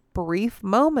this brief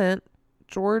moment,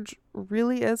 George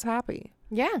really is happy.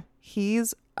 Yeah.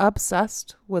 He's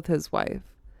obsessed with his wife.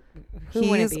 Who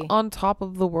wouldn't He's be? on top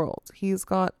of the world. He's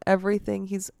got everything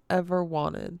he's ever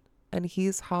wanted. And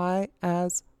he's high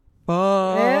as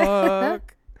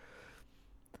fuck.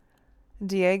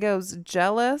 Diego's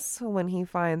jealous when he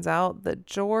finds out that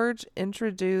George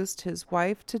introduced his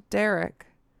wife to Derek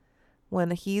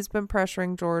when he's been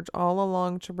pressuring George all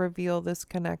along to reveal this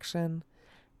connection.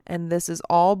 And this is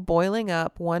all boiling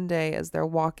up one day as they're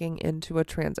walking into a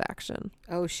transaction.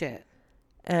 Oh, shit.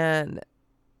 And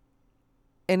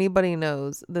anybody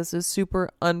knows this is super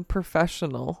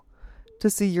unprofessional to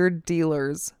see your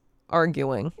dealers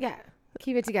arguing Yeah.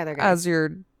 Keep it together, guys. as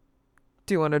you're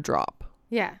doing a drop.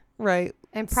 Yeah. Right.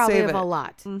 And probably Save of it. a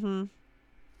lot. Mm-hmm.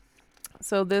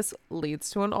 So this leads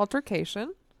to an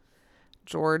altercation.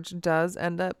 George does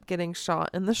end up getting shot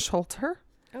in the shoulder,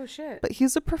 Oh, shit. but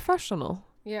he's a professional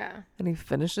Yeah. and he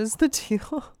finishes the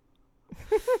deal.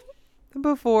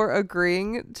 before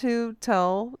agreeing to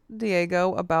tell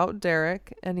Diego about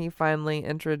Derek, and he finally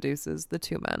introduces the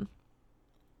two men.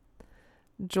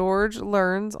 George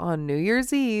learns on New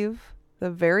Year's Eve the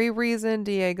very reason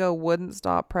Diego wouldn't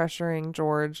stop pressuring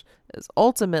George is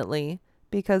ultimately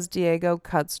because Diego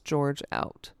cuts George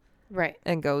out. Right.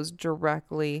 And goes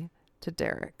directly to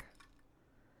Derek.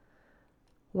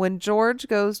 When George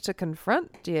goes to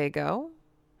confront Diego,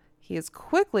 he is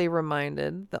quickly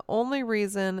reminded the only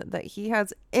reason that he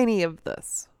has any of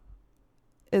this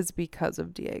is because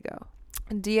of Diego.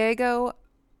 Diego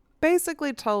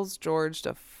basically tells George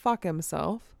to fuck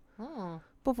himself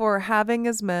before having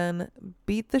his men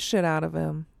beat the shit out of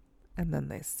him, and then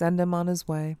they send him on his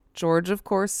way. George, of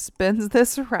course, spins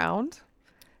this around,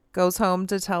 goes home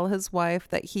to tell his wife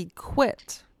that he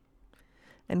quit,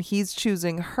 and he's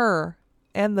choosing her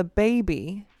and the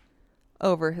baby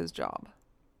over his job.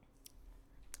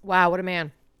 Wow, what a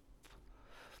man.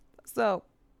 So,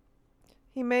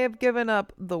 he may have given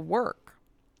up the work.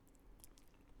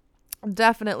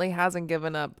 Definitely hasn't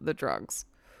given up the drugs.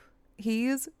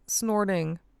 He's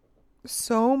snorting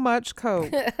so much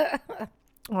coke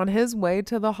on his way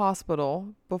to the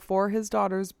hospital before his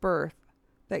daughter's birth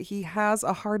that he has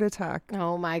a heart attack.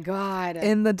 Oh my God.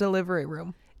 In the delivery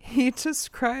room. He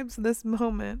describes this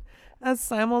moment as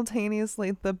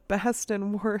simultaneously the best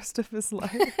and worst of his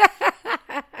life.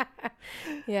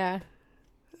 Yeah.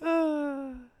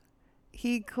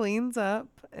 He cleans up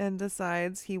and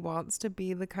decides he wants to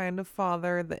be the kind of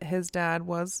father that his dad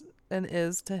was and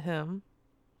is to him.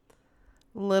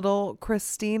 Little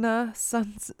Christina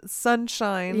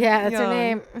Sunshine. Yeah, that's her Young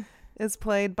name. is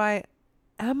played by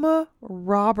Emma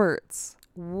Roberts.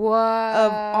 Whoa.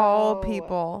 Of all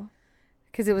people.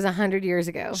 Because it was 100 years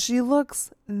ago. She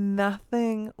looks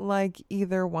nothing like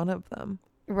either one of them.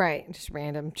 Right. Just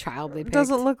random childly picked.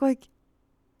 Doesn't look like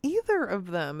either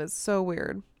of them. It's so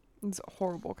weird. It's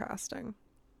horrible casting.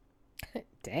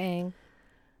 Dang.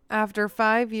 After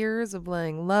 5 years of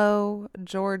laying low,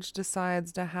 George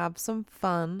decides to have some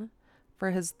fun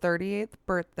for his 38th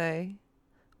birthday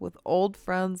with old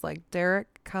friends like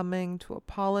Derek coming to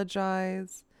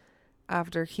apologize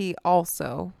after he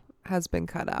also has been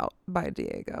cut out by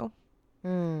Diego.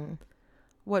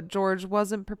 What George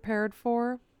wasn't prepared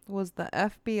for was the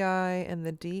FBI and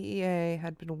the DEA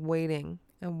had been waiting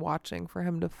and watching for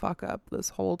him to fuck up this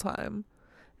whole time.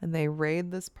 And they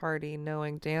raid this party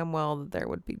knowing damn well that there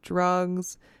would be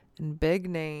drugs and big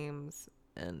names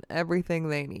and everything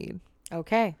they need.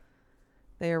 Okay.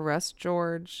 They arrest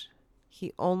George.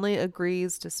 He only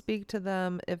agrees to speak to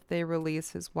them if they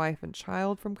release his wife and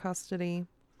child from custody.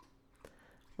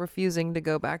 Refusing to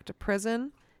go back to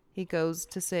prison, he goes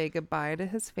to say goodbye to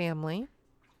his family.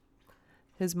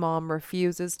 His mom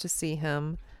refuses to see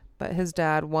him, but his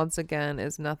dad once again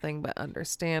is nothing but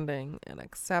understanding and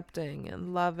accepting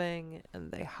and loving,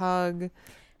 and they hug.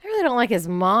 I really don't like his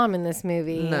mom in this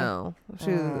movie. No,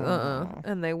 she's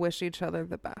and they wish each other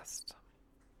the best.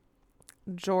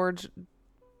 George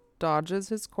dodges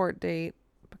his court date,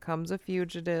 becomes a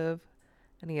fugitive,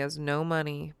 and he has no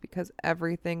money because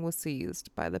everything was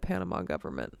seized by the Panama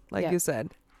government. Like you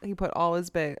said, he put all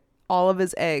of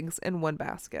his eggs in one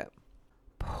basket.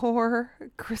 Poor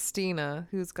Christina,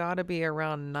 who's got to be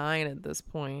around 9 at this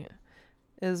point,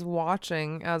 is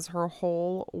watching as her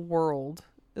whole world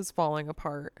is falling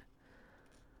apart.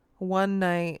 One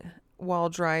night while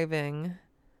driving,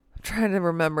 I'm trying to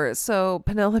remember it. So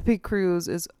Penelope Cruz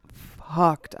is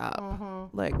fucked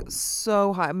up, like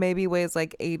so high, maybe weighs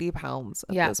like 80 pounds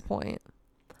at this point.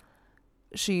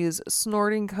 She's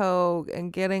snorting coke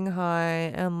and getting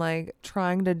high and like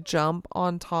trying to jump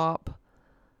on top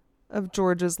of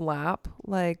George's lap,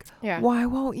 like, why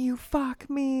won't you fuck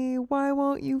me? Why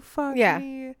won't you fuck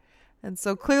me? And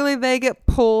so clearly they get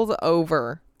pulled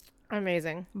over.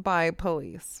 Amazing. By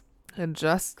police. And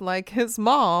just like his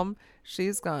mom,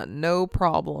 she's got no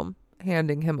problem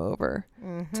handing him over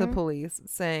to police,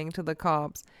 saying to the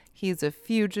cops, he's a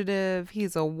fugitive,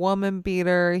 he's a woman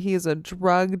beater, he's a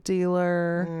drug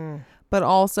dealer, but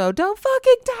also, don't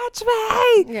fucking touch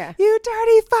me! Yeah. You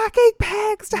dirty fucking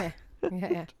pigs!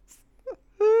 Yeah.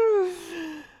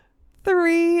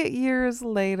 3 years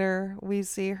later, we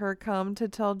see her come to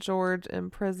tell George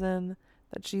in prison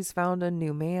that she's found a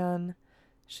new man.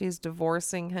 She's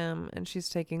divorcing him and she's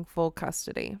taking full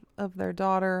custody of their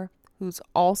daughter, who's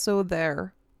also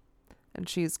there. And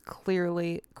she's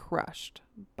clearly crushed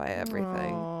by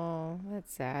everything. Oh,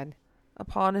 that's sad.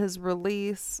 Upon his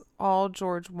release, all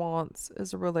George wants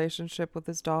is a relationship with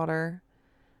his daughter.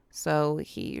 So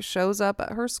he shows up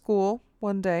at her school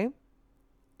one day,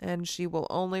 and she will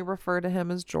only refer to him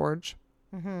as George.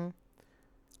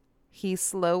 He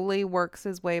slowly works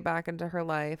his way back into her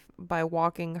life by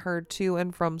walking her to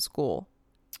and from school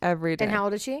every day. And how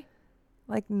old is she?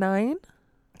 Like 9?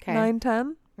 Okay. 9,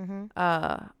 10?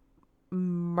 Mm-hmm.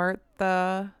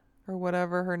 Martha, or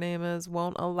whatever her name is,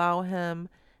 won't allow him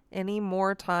any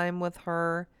more time with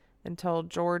her until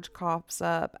George coughs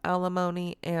up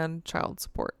alimony and child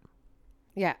support.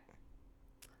 Yeah.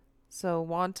 So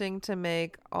wanting to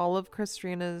make all of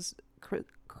Christina's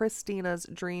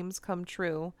dreams come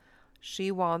true,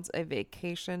 she wants a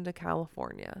vacation to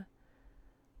California.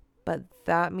 But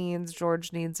that means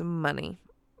George needs money.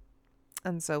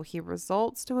 And so he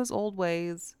resorts to his old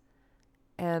ways.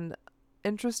 And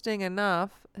interesting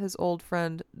enough, his old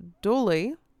friend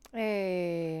Dooley,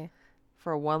 Hey.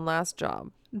 for one last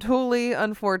job. Dooley,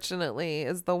 unfortunately,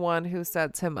 is the one who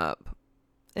sets him up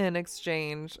in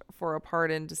exchange for a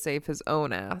pardon to save his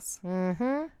own ass.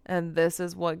 Mm-hmm. And this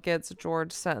is what gets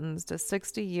George sentenced to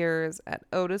 60 years at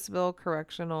Otisville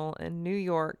Correctional in New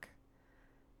York.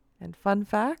 And fun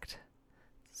fact,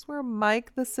 this is where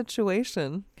Mike the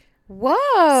Situation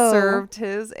Whoa. served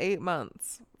his 8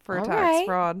 months for All tax right.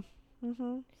 fraud.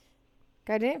 Mm-hmm.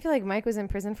 I didn't feel like Mike was in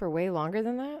prison for way longer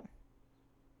than that.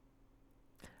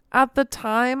 At the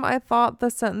time, I thought the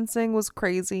sentencing was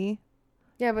crazy.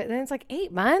 Yeah, but then it's like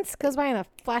 8 months. Goes by in a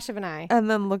flash of an eye. And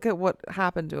then look at what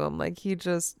happened to him. Like, he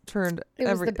just turned It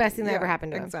was the best thing that ever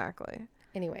happened to him. Exactly.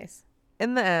 Anyways.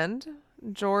 In the end,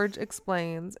 George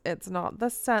explains it's not the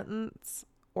sentence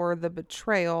or the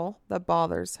betrayal that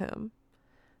bothers him.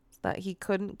 It's that he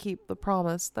couldn't keep the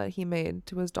promise that he made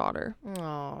to his daughter.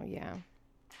 Oh, yeah.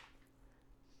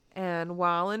 And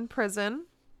while in prison,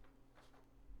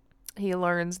 he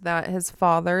learns that his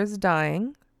father is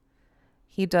dying.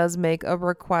 He does make a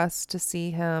request to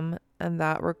see him, and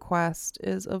that request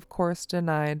is, of course,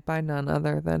 denied by none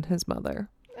other than his mother.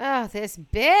 Oh, this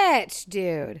bitch,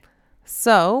 dude.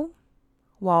 So,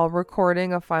 while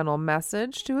recording a final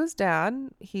message to his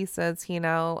dad, he says he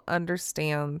now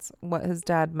understands what his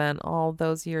dad meant all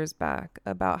those years back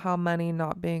about how money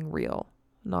not being real,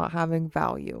 not having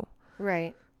value.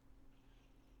 Right.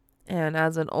 And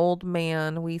as an old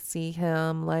man, we see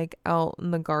him like out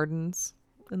in the gardens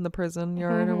in the prison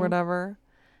yard or whatever.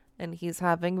 And he's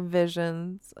having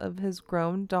visions of his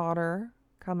grown daughter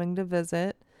coming to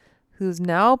visit, who's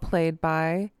now played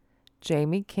by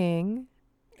Jamie King,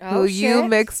 who you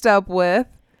mixed up with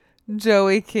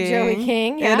Joey King. Joey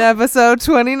King, yeah. In episode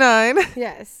 29.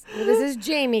 Yes. Well, this is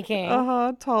Jamie King.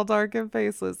 Tall, dark, and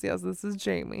faceless. Yes, this is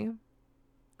Jamie.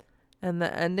 And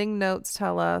the ending notes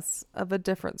tell us of a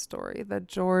different story, that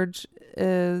George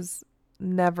is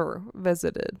never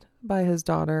visited by his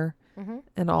daughter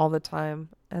and all the time,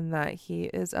 and that he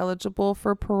is eligible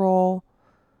for parole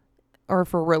or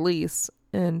for release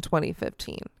in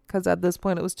 2015. Because at this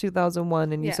point it was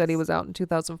 2001 and you said he was out in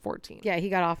 2014. Yeah, he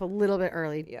got off a little bit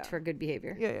early for good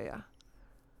behavior. Yeah.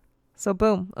 So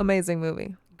boom, amazing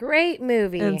movie. Great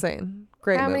movie. Insane.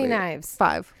 Great movie. How many knives?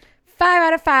 5. 5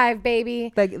 out of 5,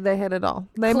 baby. They hit it all.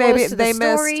 They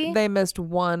Close missed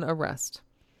one arrest.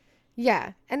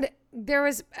 Yeah, and there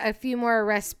was a few more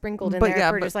arrests sprinkled in there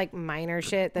for just like minor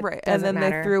shit that right. doesn't And then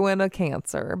matter. they threw in a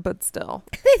cancer, but still.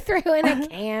 They threw in a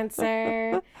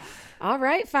cancer. All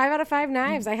right, 5 out of 5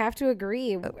 knives. I have to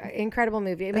agree. Incredible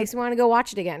movie. It makes me want to go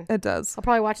watch it again. It does. I'll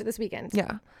probably watch it this weekend.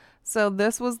 Yeah. So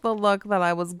this was the look that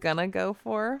I was gonna go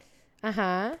for.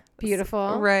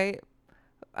 Beautiful. Right.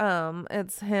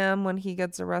 It's him when he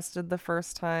gets arrested the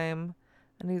first time,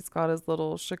 and he's got his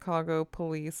little Chicago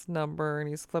police number and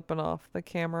he's flipping off the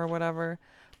camera or whatever.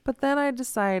 But then I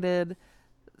decided,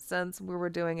 since we were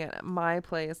doing it at my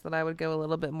place, that I would go a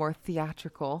little bit more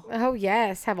theatrical. Oh,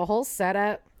 yes. Have a whole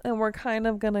setup. And we're kind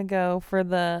of going to go for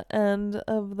the end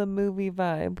of the movie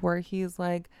vibe where he's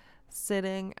like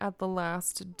sitting at the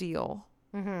last deal.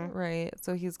 Right?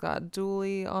 So he's got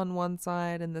Dooley on one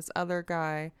side and this other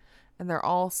guy, and they're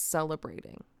all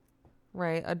celebrating,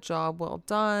 right? A job well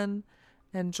done.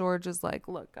 And George is like,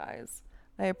 look, guys,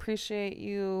 I appreciate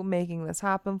you making this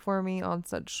happen for me on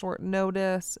such short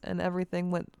notice, and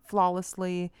everything went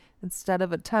flawlessly. Instead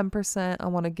of a 10%, I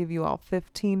want to give you all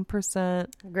 15%.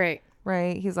 Great.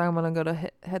 Right? He's like, I'm going to go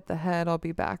to hit the head. I'll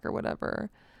be back or whatever.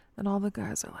 And all the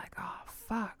guys are like, oh,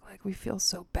 fuck. Like, we feel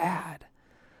so bad.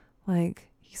 Like,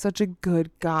 he's such a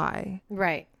good guy.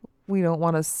 Right. We don't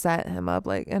want to set him up.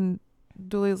 Like, and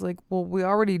Dooley's like, well, we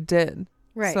already did.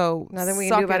 Right. So nothing we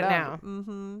can do about it now.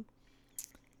 Mm-hmm.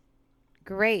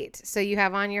 Great. So you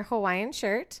have on your Hawaiian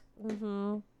shirt.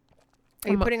 Mm-hmm.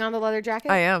 Are you putting on the leather jacket?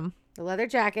 I am. The leather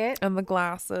jacket. And the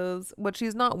glasses, which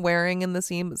he's not wearing in the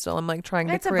scene, but still I'm like trying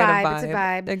to It's create a vibe. It's a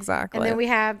vibe. Exactly. And then we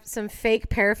have some fake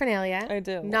paraphernalia. I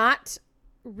do. Not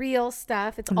real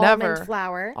stuff. It's Never. almond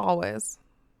flour. Always.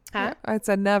 Huh? I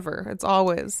said never. It's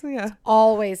always. Yeah.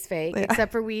 Always fake, Yeah.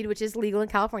 except for weed, which is legal in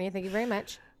California. Thank you very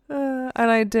much.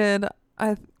 And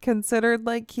I considered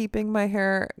like keeping my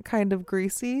hair kind of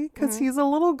greasy because he's a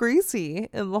little greasy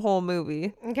in the whole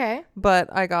movie. Okay. But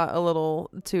I got a little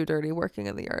too dirty working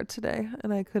in the yard today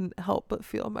and I couldn't help but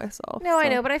feel myself. No, I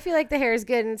know, but I feel like the hair is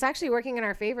good and it's actually working in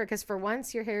our favor because for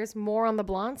once your hair is more on the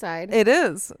blonde side. It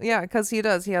is. Yeah, because he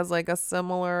does. He has like a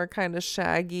similar kind of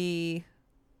shaggy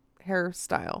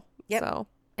hairstyle. Yep. So,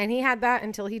 And he had that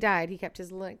until he died. He kept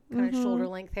his kind of shoulder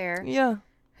length hair yeah.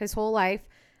 his whole life.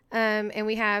 And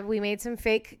we made some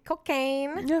fake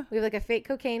cocaine. Yeah. We have like a fake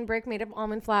cocaine brick made of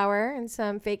almond flour and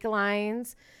some fake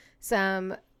lines,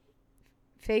 some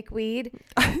fake weed.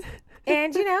 And,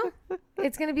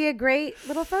 it's going to be a great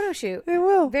little photo shoot. It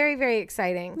will. Very, very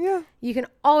exciting. Yeah. You can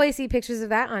always see pictures of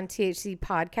that on THC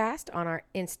Podcast on our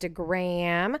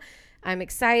Instagram. I'm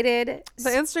excited. The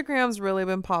Instagram's really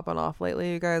been popping off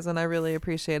lately, you guys, and I really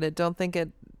appreciate it. Don't think it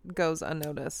goes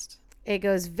unnoticed. It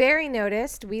goes very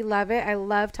noticed. We love it. I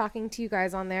love talking to you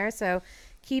guys on there. So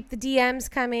keep the DMs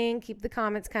coming. Keep the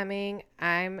comments coming.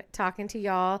 I'm talking to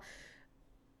y'all.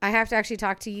 I have to actually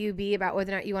talk to you, B, about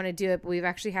whether or not you want to do it. But we've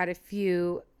actually had a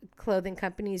few clothing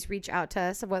companies reach out to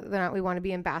us of whether or not we want to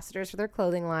be ambassadors for their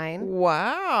clothing line.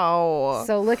 Wow.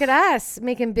 So look at us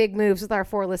making big moves with our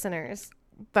 4 listeners.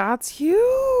 That's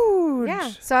huge.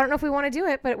 Yeah. So I don't know if we want to do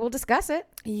it, but we'll discuss it.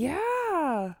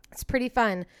 Yeah. It's pretty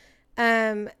fun.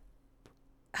 So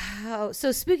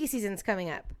spooky season's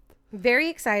coming up. Very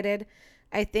excited.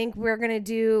 I think we're going to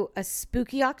do a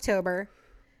spooky October.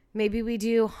 Maybe we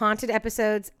do haunted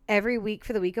episodes every week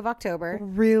for the week of October.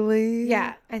 Really?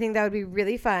 Yeah. I think that would be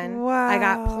really fun. Wow. I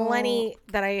got plenty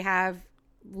that I have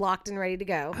locked and ready to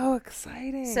go. Oh,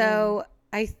 exciting. So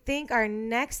I think our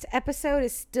next episode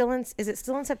is is it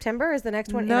still in September or is the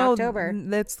next one in October?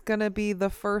 It's going to be the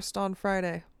 1st on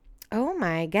Friday. Oh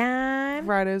my God.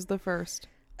 Friday's the 1st.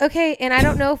 Okay, and I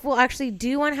don't know if we'll actually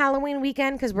do on Halloween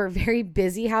weekend because we're very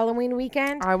busy Halloween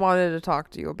weekend. I wanted to talk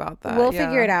to you about that. We'll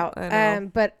figure it out. I know.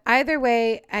 But either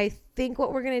way, I think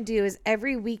what we're going to do is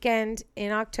every weekend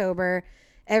in October,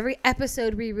 every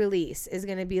episode we release is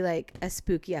going to be like a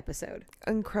spooky episode.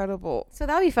 Incredible. So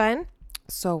that'll be fun.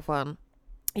 So fun.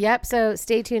 Yep, so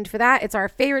stay tuned for that. It's our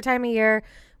favorite time of year.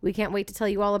 We can't wait to tell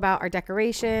you all about our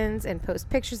decorations and post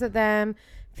pictures of them,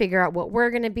 figure out what we're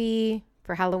going to be.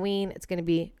 For Halloween, it's going to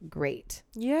be great.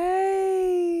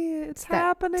 Yay! It's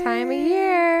happening. Time of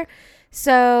year.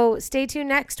 So stay tuned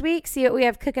next week. See what we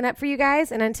have cooking up for you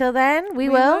guys. And until then, we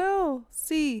will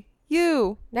see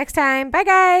you next time. Bye,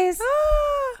 guys. Bye.